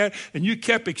like that, and you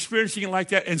kept experiencing it like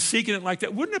that, and seeking it like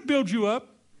that, wouldn't it build you up?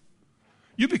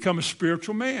 You become a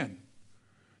spiritual man.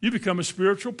 You become a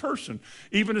spiritual person.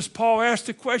 Even as Paul asked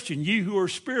the question, ye who are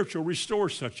spiritual, restore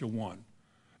such a one.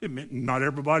 It meant not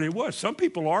everybody was. Some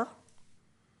people are.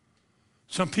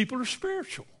 Some people are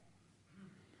spiritual.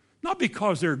 Not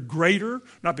because they're greater,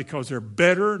 not because they're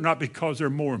better, not because they're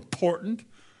more important.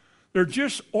 They're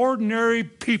just ordinary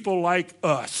people like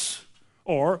us.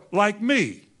 Or like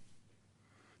me.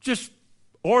 Just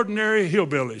ordinary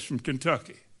hillbillies from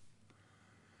Kentucky.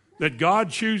 That God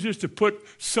chooses to put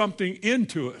something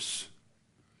into us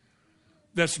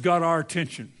that's got our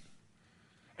attention.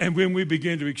 And when we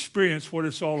begin to experience what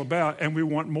it's all about, and we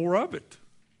want more of it.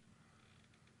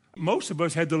 Most of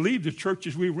us had to leave the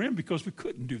churches we were in because we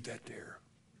couldn't do that there.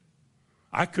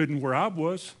 I couldn't where I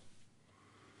was.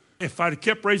 If I'd have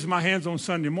kept raising my hands on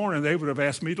Sunday morning, they would have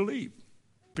asked me to leave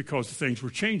because the things were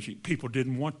changing. People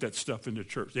didn't want that stuff in the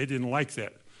church. They didn't like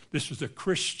that. This was a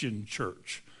Christian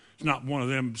church. It's not one of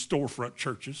them storefront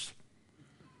churches.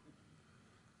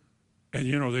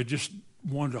 And, they just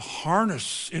wanted to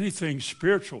harness anything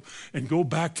spiritual and go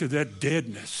back to that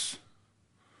deadness.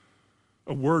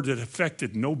 A word that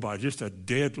affected nobody, just a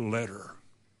dead letter.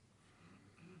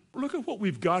 Look at what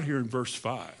we've got here in verse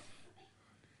 5.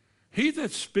 He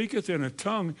that speaketh in a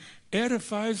tongue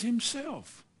edifies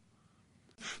himself.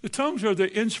 The tongues are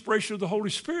the inspiration of the Holy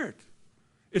Spirit.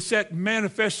 It's that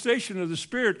manifestation of the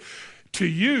Spirit to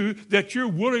you that you're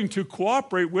willing to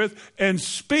cooperate with and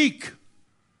speak.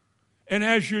 And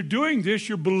as you're doing this,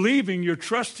 you're believing, you're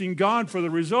trusting God for the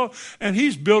result, and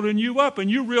He's building you up.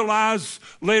 And you realize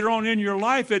later on in your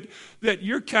life that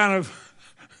you're kind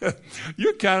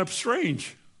of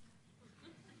strange.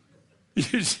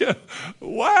 You say,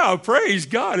 wow, praise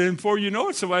God. And before you know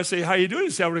it, somebody say, how you doing?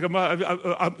 Say,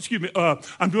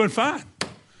 I'm doing fine.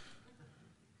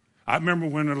 I remember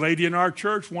when a lady in our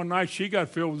church, one night, she got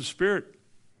filled with the Spirit.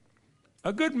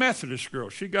 A good Methodist girl.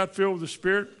 She got filled with the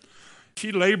Spirit.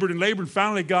 She labored and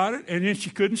finally got it, and then she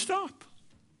couldn't stop.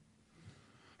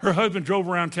 Her husband drove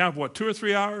around town for, 2 or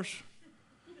 3 hours?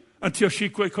 Until she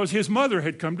quit, because his mother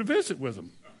had come to visit with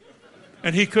him.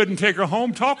 And he couldn't take her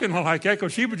home talking like that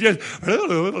because she was just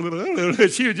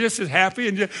as happy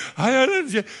and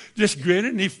just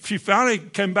grinning. And she finally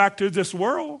came back to this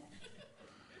world.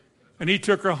 And he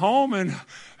took her home, and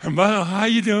her mother, how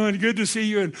you doing? Good to see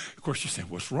you. And, of course, she said,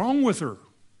 what's wrong with her?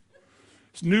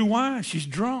 It's new wine. She's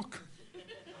drunk.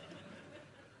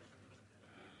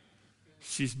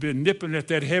 She's been nipping at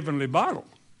that heavenly bottle.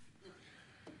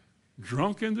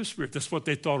 Drunk in the Spirit. That's what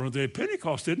they thought on the day of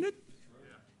Pentecost, didn't it?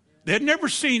 They'd never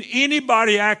seen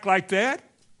anybody act like that.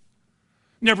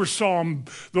 Never saw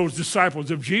those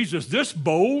disciples of Jesus this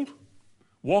bold,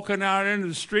 walking out into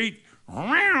the street.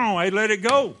 They let it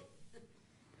go.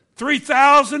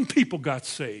 3,000 people got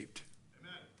saved.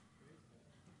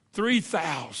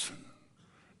 3,000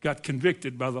 got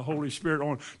convicted by the Holy Spirit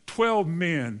on 12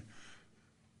 men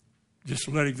just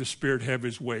letting the Spirit have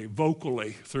His way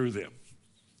vocally through them.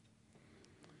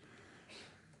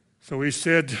 So he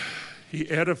said, he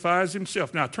edifies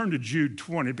himself. Now turn to Jude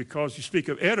 20 because you speak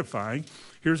of edifying.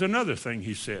 Here's another thing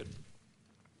he said.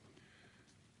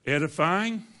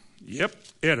 Edifying? Yep,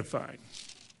 edifying.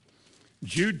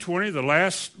 Jude 20, the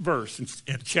last verse in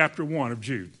chapter 1 of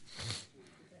Jude.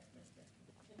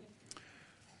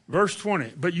 Verse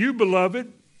 20, but you,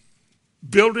 beloved,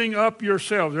 building up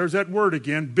yourselves, there's that word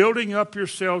again, building up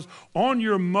yourselves on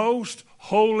your most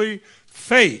holy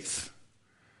faith.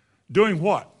 Doing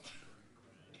what?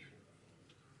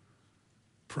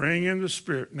 Praying in the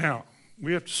Spirit. Now,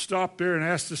 we have to stop there and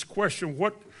ask this question,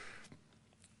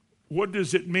 what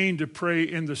does it mean to pray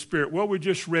in the Spirit? Well, we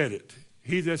just read it.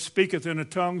 He that speaketh in a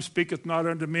tongue speaketh not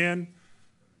unto men,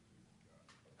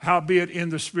 howbeit in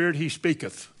the Spirit he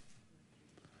speaketh.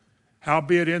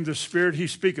 Howbeit in the Spirit he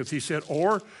speaketh. He said,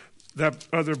 or that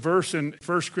other verse in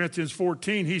 1 Corinthians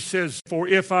 14, he says, for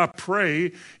if I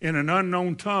pray in an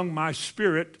unknown tongue, my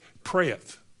spirit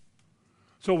prayeth.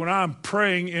 So when I'm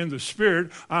praying in the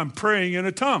Spirit, I'm praying in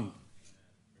a tongue.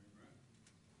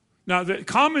 Now, the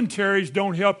commentaries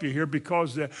don't help you here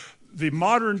because the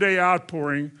modern day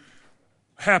outpouring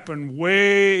happened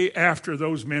way after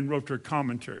those men wrote their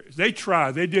commentaries. They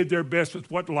tried. They did their best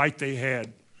with what light they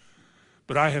had.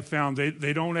 But I have found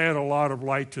they don't add a lot of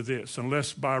light to this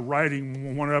unless by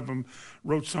writing, one of them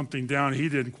wrote something down he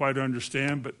didn't quite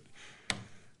understand, but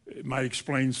it might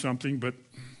explain something. But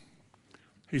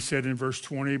he said in verse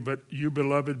 20, but you,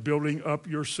 beloved, building up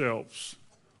yourselves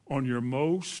on your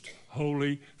most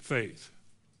holy faith.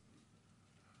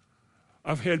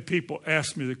 I've had people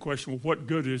ask me the question, well, what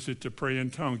good is it to pray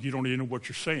in tongues? You don't even know what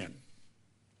you're saying.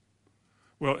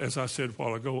 Well, as I said a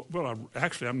while ago,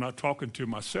 I'm not talking to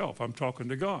myself. I'm talking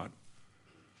to God.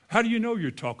 How do you know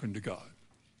you're talking to God?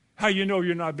 How do you know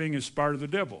you're not being inspired of the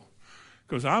devil?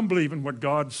 Because I'm believing what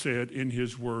God said in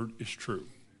His Word is true.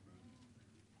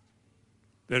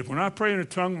 That when I pray in a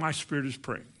tongue, my spirit is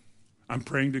praying. I'm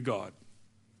praying to God.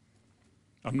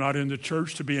 I'm not in the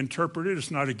church to be interpreted.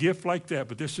 It's not a gift like that,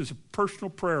 but this is a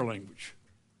personal prayer language.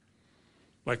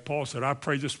 Like Paul said, I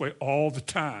pray this way all the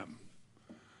time.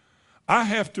 I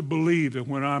have to believe that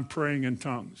when I'm praying in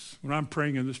tongues, when I'm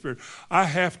praying in the Spirit, I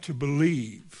have to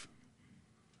believe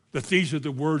that these are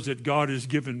the words that God has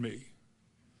given me.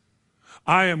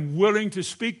 I am willing to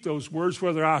speak those words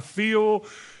whether I feel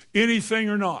anything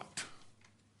or not.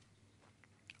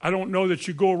 I don't know that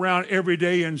you go around every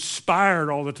day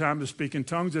inspired all the time to speak in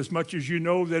tongues as much as you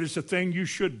know that it's a thing you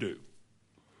should do.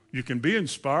 You can be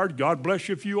inspired. God bless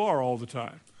you if you are all the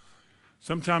time.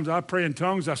 Sometimes I pray in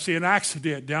tongues, I see an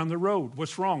accident down the road.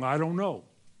 What's wrong? I don't know.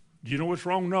 Do you know what's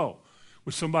wrong? No.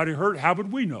 Was somebody hurt? How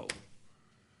would we know?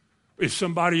 Is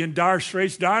somebody in dire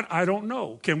straits dying? I don't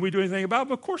know. Can we do anything about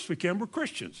it? Of course we can. We're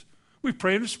Christians. We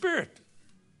pray in the Spirit.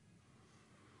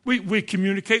 We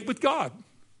communicate with God.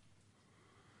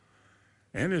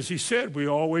 And as he said, we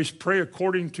always pray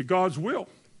according to God's will.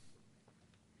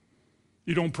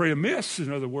 You don't pray amiss,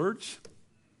 in other words.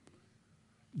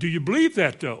 Do you believe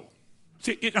that, though?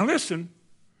 See, now listen,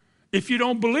 if you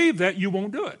don't believe that, you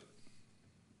won't do it.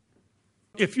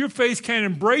 If your faith can't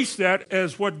embrace that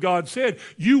as what God said,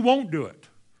 you won't do it.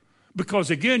 Because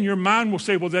again, your mind will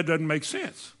say, well, that doesn't make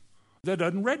sense. That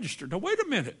doesn't register. Now, wait a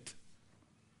minute.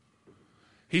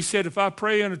 He said, if I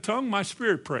pray in a tongue, my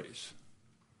spirit prays.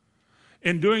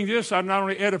 In doing this, I not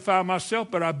only edify myself,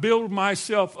 but I build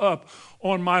myself up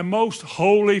on my most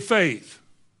holy faith.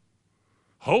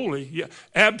 Holy, yeah,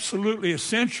 absolutely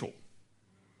essential.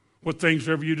 What things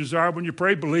ever you desire when you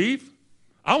pray, believe.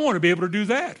 I want to be able to do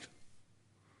that.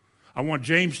 I want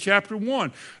James chapter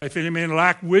 1. If any man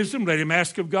lack wisdom, let him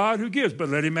ask of God who gives, but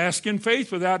let him ask in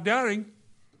faith without doubting.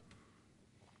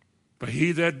 But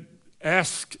he that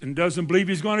asks and doesn't believe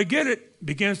he's going to get it,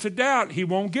 begins to doubt, he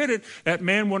won't get it, that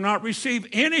man will not receive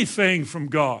anything from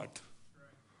God.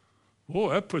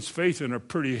 Boy, that puts faith in a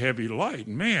pretty heavy light.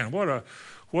 Man,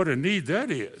 what a need that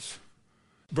is.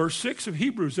 Verse 6 of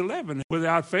Hebrews 11,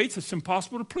 without faith it's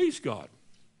impossible to please God.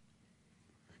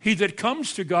 He that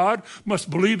comes to God must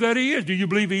believe that he is. Do you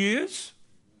believe he is?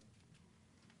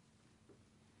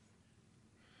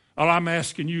 Well, I'm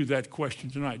asking you that question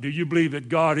tonight. Do you believe that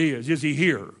God is? Is he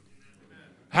here?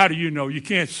 How do you know? You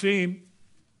can't see him.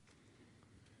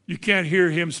 You can't hear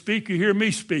him speak. You hear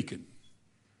me speaking.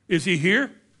 Is he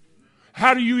here?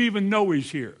 How do you even know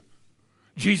he's here?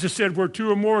 Jesus said, where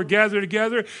two or more are gathered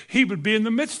together, he would be in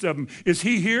the midst of them. Is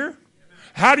he here?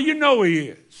 How do you know he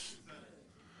is?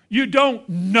 You don't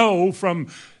know from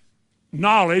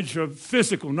knowledge, of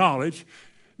physical knowledge.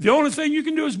 The only thing you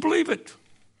can do is believe it.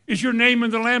 Is your name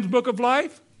in the Lamb's Book of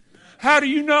Life? How do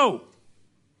you know?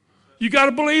 You got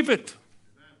to believe it.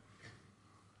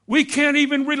 We can't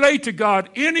even relate to God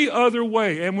any other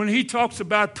way. And when he talks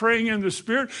about praying in the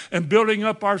Spirit and building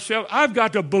up ourselves, I've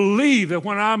got to believe that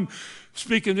when I'm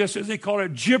speaking this, as they call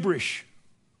it, gibberish,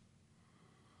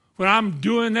 when I'm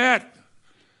doing that,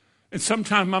 and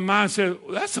sometimes my mind says,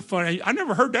 well, that's a funny, I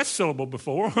never heard that syllable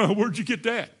before. Where'd you get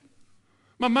that?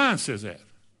 My mind says that.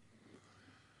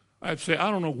 I'd say, I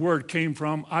don't know where it came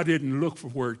from. I didn't look for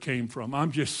where it came from.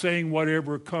 I'm just saying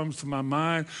whatever comes to my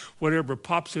mind, whatever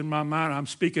pops in my mind. I'm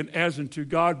speaking as unto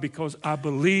God because I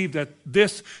believe that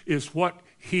this is what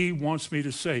he wants me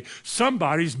to say.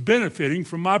 Somebody's benefiting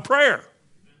from my prayer.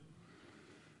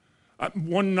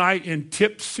 One night in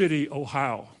Tip City,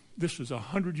 Ohio, this was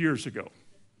 100 years ago,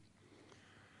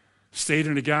 stayed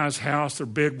in a guy's house. Their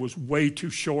bed was way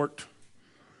too short.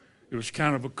 It was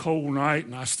kind of a cold night,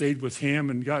 and I stayed with him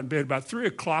and got in bed about 3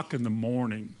 o'clock in the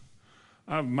morning.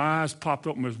 My eyes popped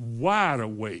open, was wide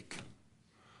awake.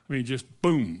 I mean, just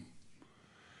boom.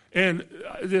 And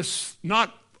this,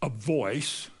 not a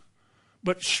voice,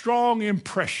 but strong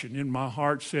impression in my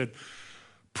heart said,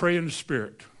 pray in the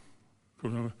Spirit.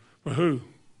 For who?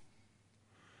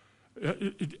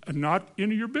 Not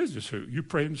any of your business who. You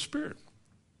pray in the Spirit.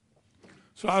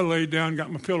 So I laid down, got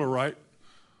my pillow right,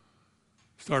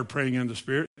 started praying in the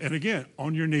Spirit. And again,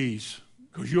 on your knees,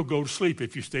 because you'll go to sleep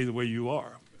if you stay the way you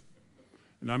are.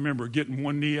 And I remember getting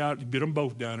one knee out, get them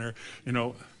both down there, you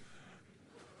know.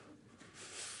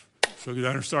 So I got down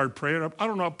there and started praying. I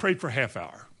don't know, I prayed for a half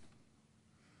hour.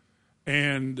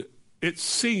 And it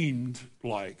seemed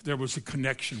like there was a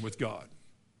connection with God.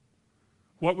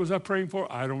 What was I praying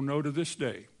for? I don't know to this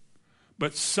day.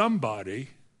 But somebody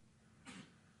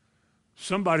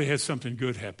had something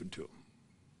good happen to them.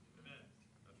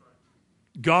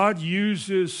 God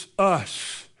uses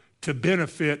us to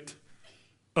benefit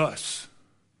us,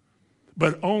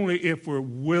 but only if we're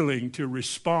willing to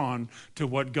respond to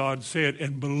what God said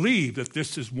and believe that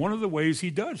this is one of the ways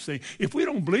he does things. If we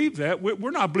don't believe that,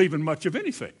 we're not believing much of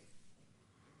anything.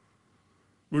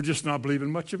 We're just not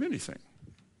believing much of anything.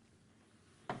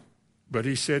 But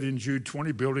he said in Jude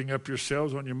 20, building up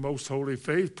yourselves on your most holy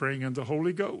faith, praying in the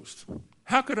Holy Ghost.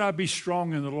 How could I be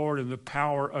strong in the Lord and the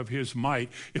power of his might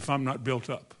if I'm not built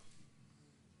up?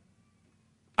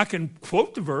 I can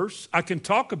quote the verse, I can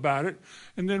talk about it,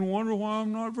 and then wonder why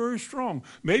I'm not very strong.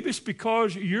 Maybe it's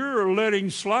because you're letting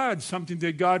slide something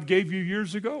that God gave you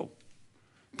years ago.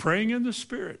 Praying in the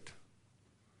Spirit.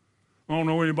 I don't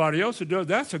know anybody else that does.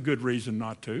 That's a good reason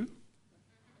not to.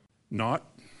 Not.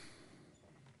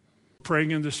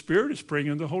 Praying in the Spirit is praying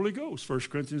in the Holy Ghost. 1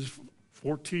 Corinthians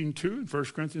 14:2 and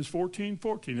 1 Corinthians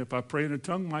 14:14. If I pray in a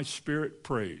tongue, my spirit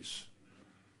prays.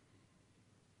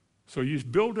 So you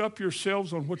build up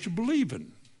yourselves on what you believe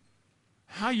in.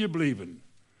 How you believe in.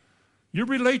 You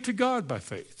relate to God by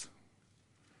faith.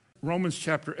 Romans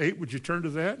chapter 8, would you turn to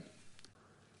that?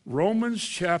 Romans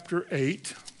chapter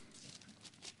 8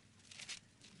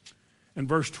 and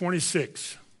verse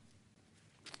 26.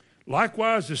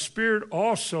 Likewise, the Spirit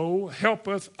also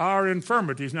helpeth our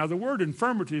infirmities. Now, the word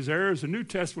infirmities there is a New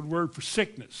Testament word for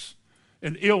sickness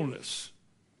and illness.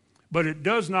 But it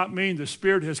does not mean the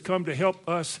Spirit has come to help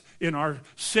us in our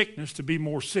sickness to be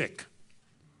more sick.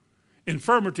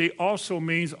 Infirmity also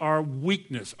means our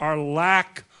weakness, our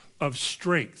lack of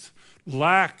strength,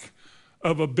 lack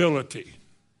of ability.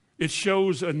 It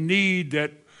shows a need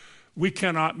that we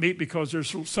cannot meet because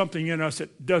there's something in us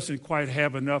that doesn't quite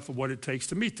have enough of what it takes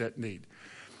to meet that need.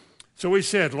 So he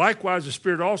said, likewise, the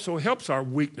Spirit also helps our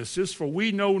weaknesses, for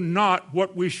we know not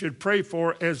what we should pray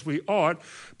for as we ought,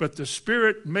 but the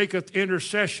Spirit maketh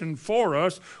intercession for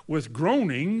us with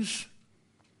groanings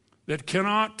that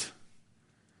cannot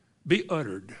be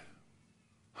uttered.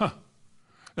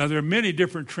 Now, there are many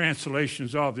different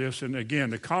translations of this, and again,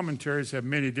 the commentaries have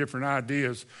many different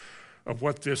ideas of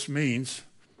what this means.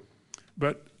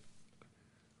 But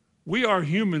we are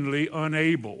humanly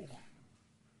unable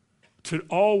to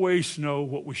always know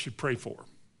what we should pray for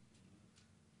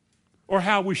or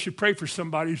how we should pray for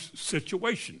somebody's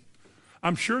situation.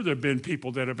 I'm sure there have been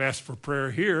people that have asked for prayer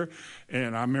here,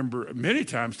 and I remember many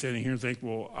times standing here and think,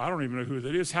 well, I don't even know who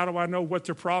that is. How do I know what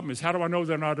their problem is? How do I know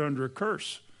they're not under a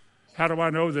curse? How do I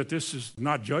know that this is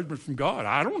not judgment from God?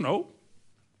 I don't know.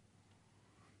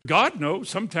 God knows.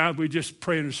 Sometimes we just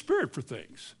pray in the Spirit for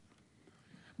things.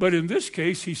 But in this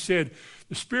case, he said,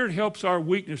 the Spirit helps our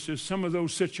weaknesses, some of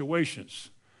those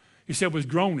situations. He said with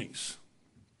groanings.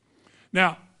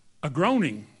 Now, a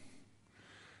groaning,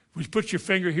 if you put your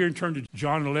finger here and turn to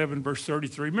John 11, verse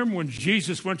 33. Remember when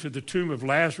Jesus went to the tomb of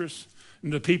Lazarus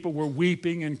and the people were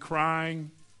weeping and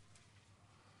crying?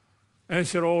 And they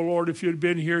said, oh, Lord, if you'd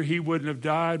been here, he wouldn't have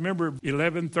died. Remember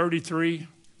 11:33?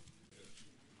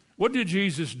 What did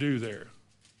Jesus do there?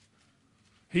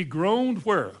 He groaned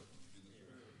where?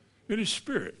 In his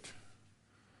spirit.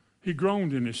 He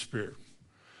groaned in his spirit.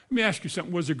 Let me ask you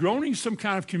something. Was the groaning some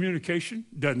kind of communication?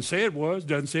 Doesn't say it was,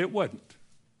 doesn't say it wasn't.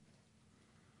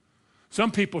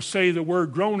 Some people say the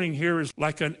word groaning here is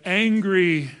like an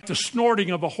angry, the snorting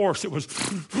of a horse. It was,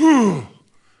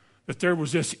 that there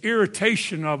was this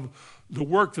irritation of the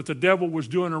work that the devil was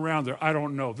doing around there. I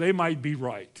don't know. They might be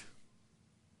right.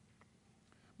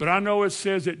 But I know it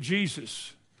says that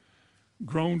Jesus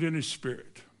groaned in his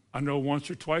spirit. I know once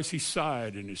or twice he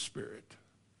sighed in his spirit.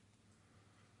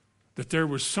 That there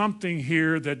was something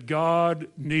here that God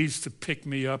needs to pick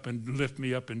me up and lift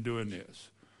me up in doing this.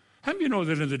 How many of you know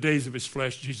that in the days of his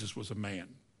flesh, Jesus was a man?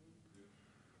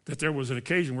 That there was an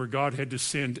occasion where God had to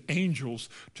send angels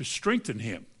to strengthen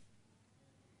him.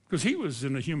 Because he was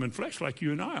in the human flesh like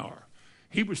you and I are.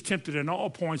 He was tempted in all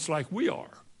points like we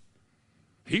are.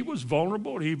 He was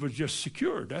vulnerable. He was just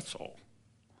secured. That's all.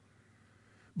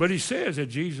 But he says that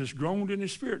Jesus groaned in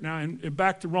his spirit. Now, and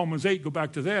back to Romans 8, go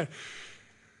back to that.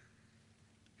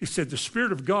 He said the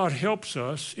Spirit of God helps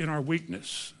us in our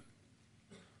weakness.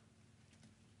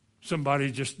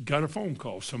 Somebody just got a phone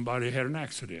call. Somebody had an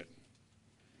accident.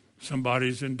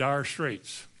 Somebody's in dire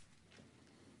straits.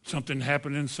 Something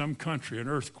happened in some country, an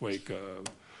earthquake,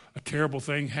 a terrible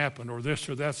thing happened, or this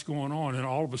or that's going on, and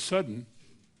all of a sudden,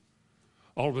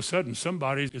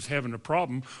 somebody is having a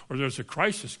problem, or there's a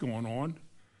crisis going on,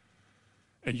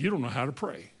 and you don't know how to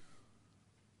pray.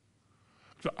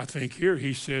 So I think here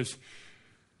he says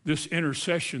this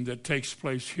intercession that takes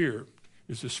place here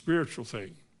is a spiritual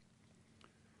thing.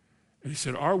 And he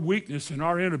said our weakness and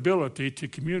our inability to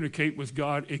communicate with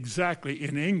God exactly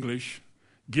in English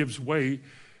gives way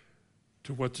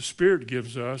to what the Spirit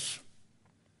gives us,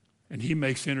 and he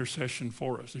makes intercession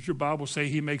for us. Does your Bible say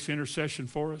he makes intercession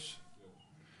for us?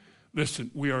 Listen,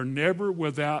 we are never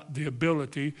without the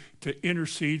ability to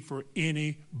intercede for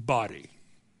anybody,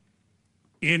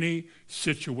 any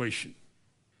situation.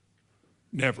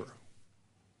 Never.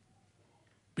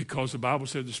 Because the Bible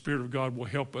said the Spirit of God will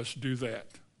help us do that.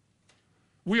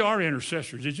 We are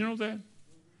intercessors. Did you know that?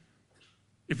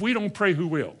 If we don't pray, who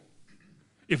will?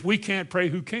 If we can't pray,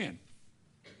 who can?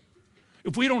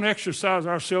 If we don't exercise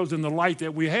ourselves in the light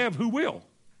that we have, who will?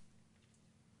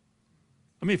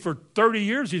 I mean, for 30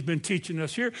 years he's been teaching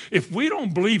us here. If we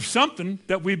don't believe something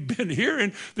that we've been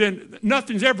hearing, then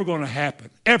nothing's ever going to happen,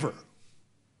 ever.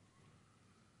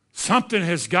 Something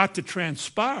has got to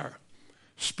transpire.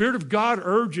 Spirit of God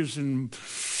urges and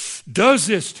does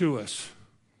this to us.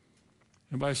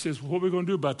 Everybody says, well, what are we going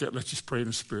to do about that? Let's just pray in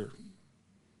the Spirit.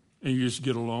 And you just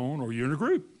get alone, or you're in a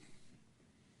group.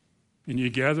 And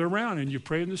you gather around and you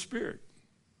pray in the Spirit.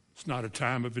 It's not a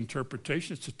time of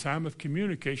interpretation. It's a time of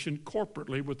communication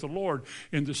corporately with the Lord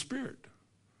in the Spirit.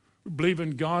 We believe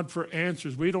in God for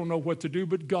answers. We don't know what to do,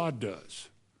 but God does.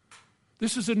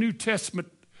 This is a New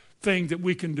Testament thing that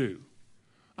we can do.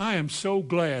 I am so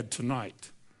glad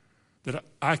tonight that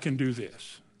I can do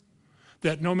this.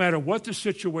 That no matter what the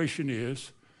situation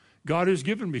is, God has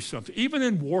given me something. Even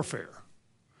in warfare.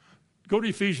 Go to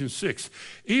Ephesians 6.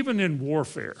 Even in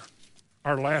warfare,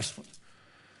 our last one,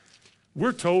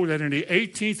 we're told that in the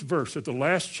 18th verse of the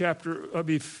last chapter of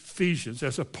Ephesians,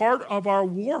 as a part of our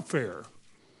warfare,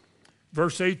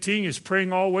 verse 18 is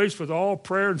praying always with all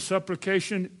prayer and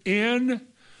supplication in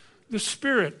the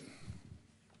Spirit.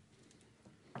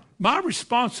 My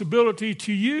responsibility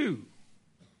to you,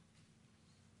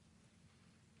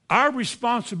 our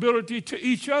responsibility to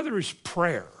each other is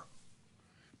prayer.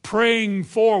 Praying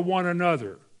for one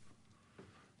another.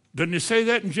 Doesn't it say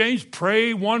that in James?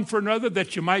 Pray one for another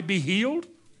that you might be healed.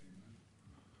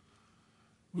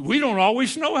 We don't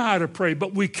always know how to pray,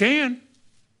 but we can.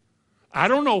 I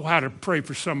don't know how to pray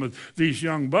for some of these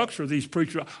young bucks or these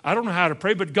preachers. I don't know how to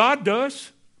pray, but God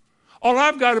does. All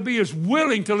I've got to be is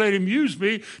willing to let him use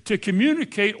me to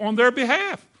communicate on their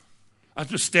behalf. I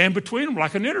just stand between them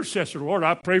like an intercessor. Lord,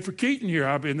 I pray for Keaton here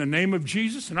in the name of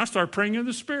Jesus, and I start praying in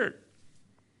the Spirit.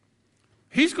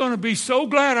 He's going to be so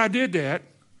glad I did that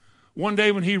one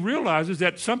day when he realizes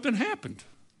that something happened.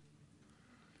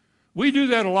 We do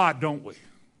that a lot, don't we?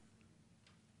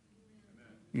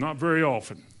 Not very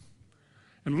often.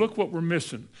 And look what we're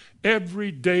missing.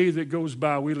 Every day that goes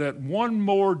by, we let one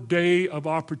more day of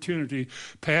opportunity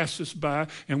pass us by,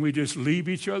 and we just leave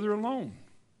each other alone.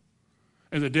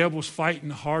 And the devil's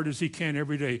fighting hard as he can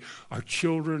every day. Our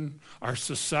children, our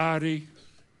society,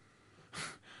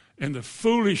 and the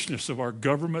foolishness of our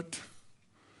government.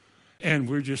 And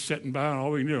we're just sitting by and all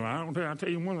we can do. I'll tell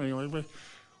you one thing.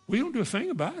 We don't do a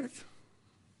thing about it.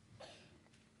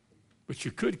 But you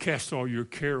could cast all your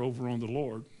care over on the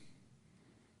Lord.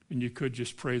 And you could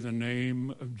just pray the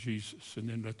name of Jesus and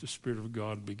then let the Spirit of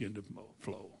God begin to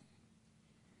flow.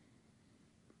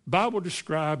 The Bible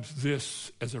describes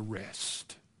this as a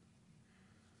rest.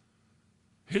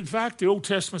 In fact, the Old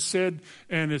Testament said,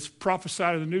 and it's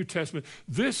prophesied in the New Testament,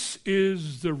 this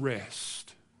is the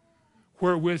rest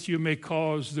wherewith you may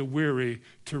cause the weary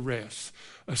to rest.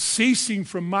 A ceasing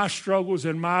from my struggles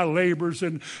and my labors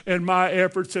and my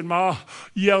efforts and my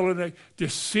yelling,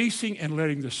 just ceasing and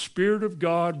letting the Spirit of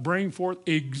God bring forth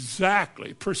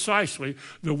exactly, precisely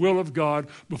the will of God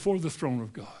before the throne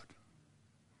of God.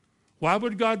 Why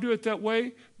would God do it that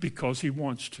way? Because he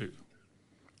wants to.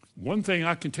 One thing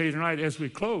I can tell you tonight as we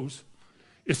close,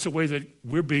 it's the way that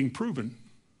we're being proven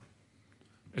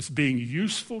as being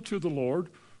useful to the Lord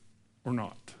or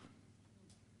not.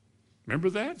 Remember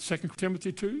that? 2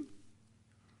 Timothy 2?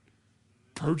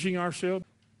 Purging ourselves.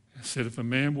 It said, if a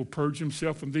man will purge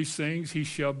himself from these things, he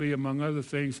shall be, among other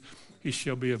things, he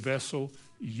shall be a vessel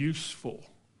useful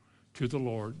to the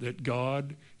Lord that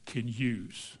God can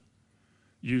use.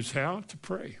 Use how? To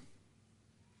pray.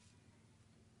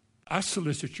 I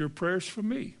solicit your prayers for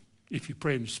me. If you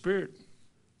pray in the Spirit,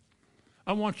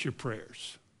 I want your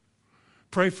prayers.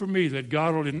 Pray for me that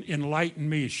God will enlighten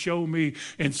me, show me,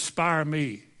 inspire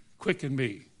me, quicken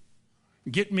me,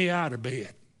 get me out of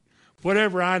bed.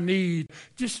 Whatever I need,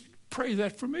 just pray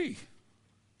that for me.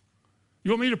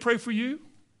 You want me to pray for you?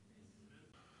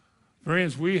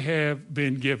 Friends, we have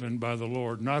been given by the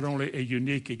Lord not only a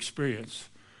unique experience,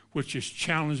 which is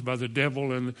challenged by the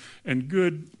devil and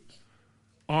good,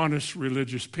 honest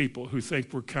religious people who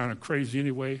think we're kind of crazy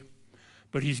anyway,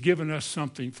 but he's given us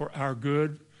something for our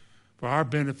good, for our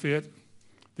benefit,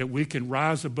 that we can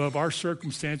rise above our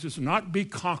circumstances, not be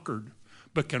conquered,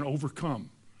 but can overcome.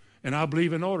 And I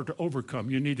believe in order to overcome,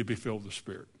 you need to be filled with the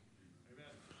Spirit.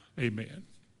 Amen. Amen.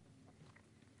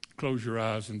 Close your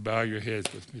eyes and bow your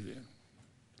heads with me then.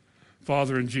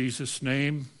 Father, in Jesus'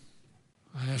 name,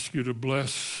 I ask you to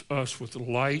bless us with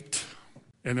light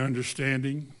and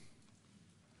understanding.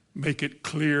 Make it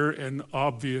clear and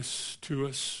obvious to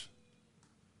us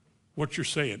what you're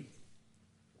saying.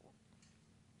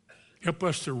 Help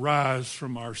us to rise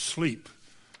from our sleep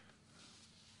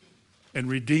and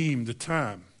redeem the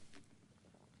time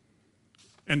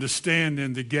and to stand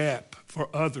in the gap for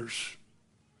others.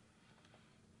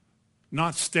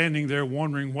 Not standing there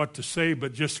wondering what to say,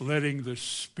 but just letting the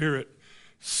Spirit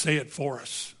say it for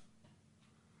us.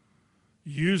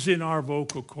 Using our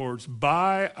vocal cords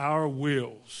by our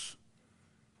wills.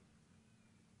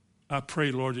 I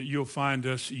pray, Lord, that you'll find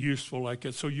us useful like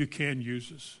that so you can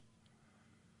use us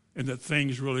and that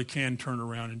things really can turn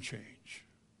around and change.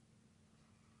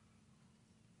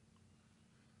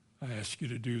 I ask you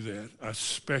to do that,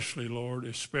 especially, Lord,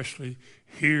 especially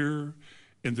here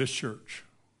in this church.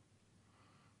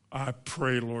 I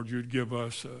pray, Lord, you'd give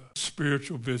us a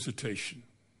spiritual visitation,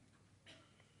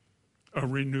 a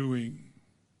renewing,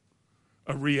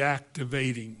 a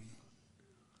reactivating,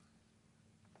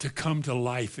 to come to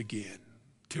life again,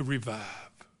 to revive,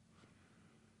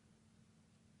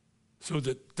 so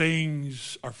that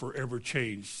things are forever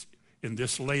changed in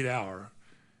this late hour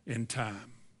in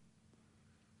time.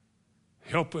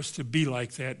 Help us to be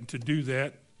like that and to do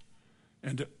that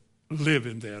and to live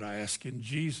in that, I ask in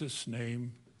Jesus'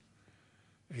 name.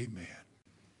 Amen.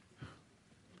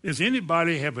 Does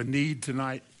anybody have a need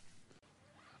tonight?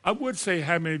 I would say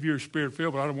how many of you are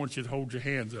Spirit-filled, but I don't want you to hold your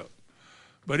hands up.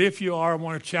 But if you are, I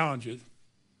want to challenge you.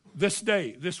 This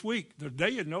day, this week, the day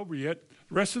isn't over yet,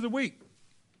 the rest of the week.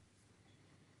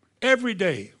 Every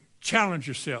day, challenge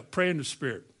yourself. Pray in the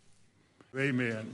Spirit. Amen.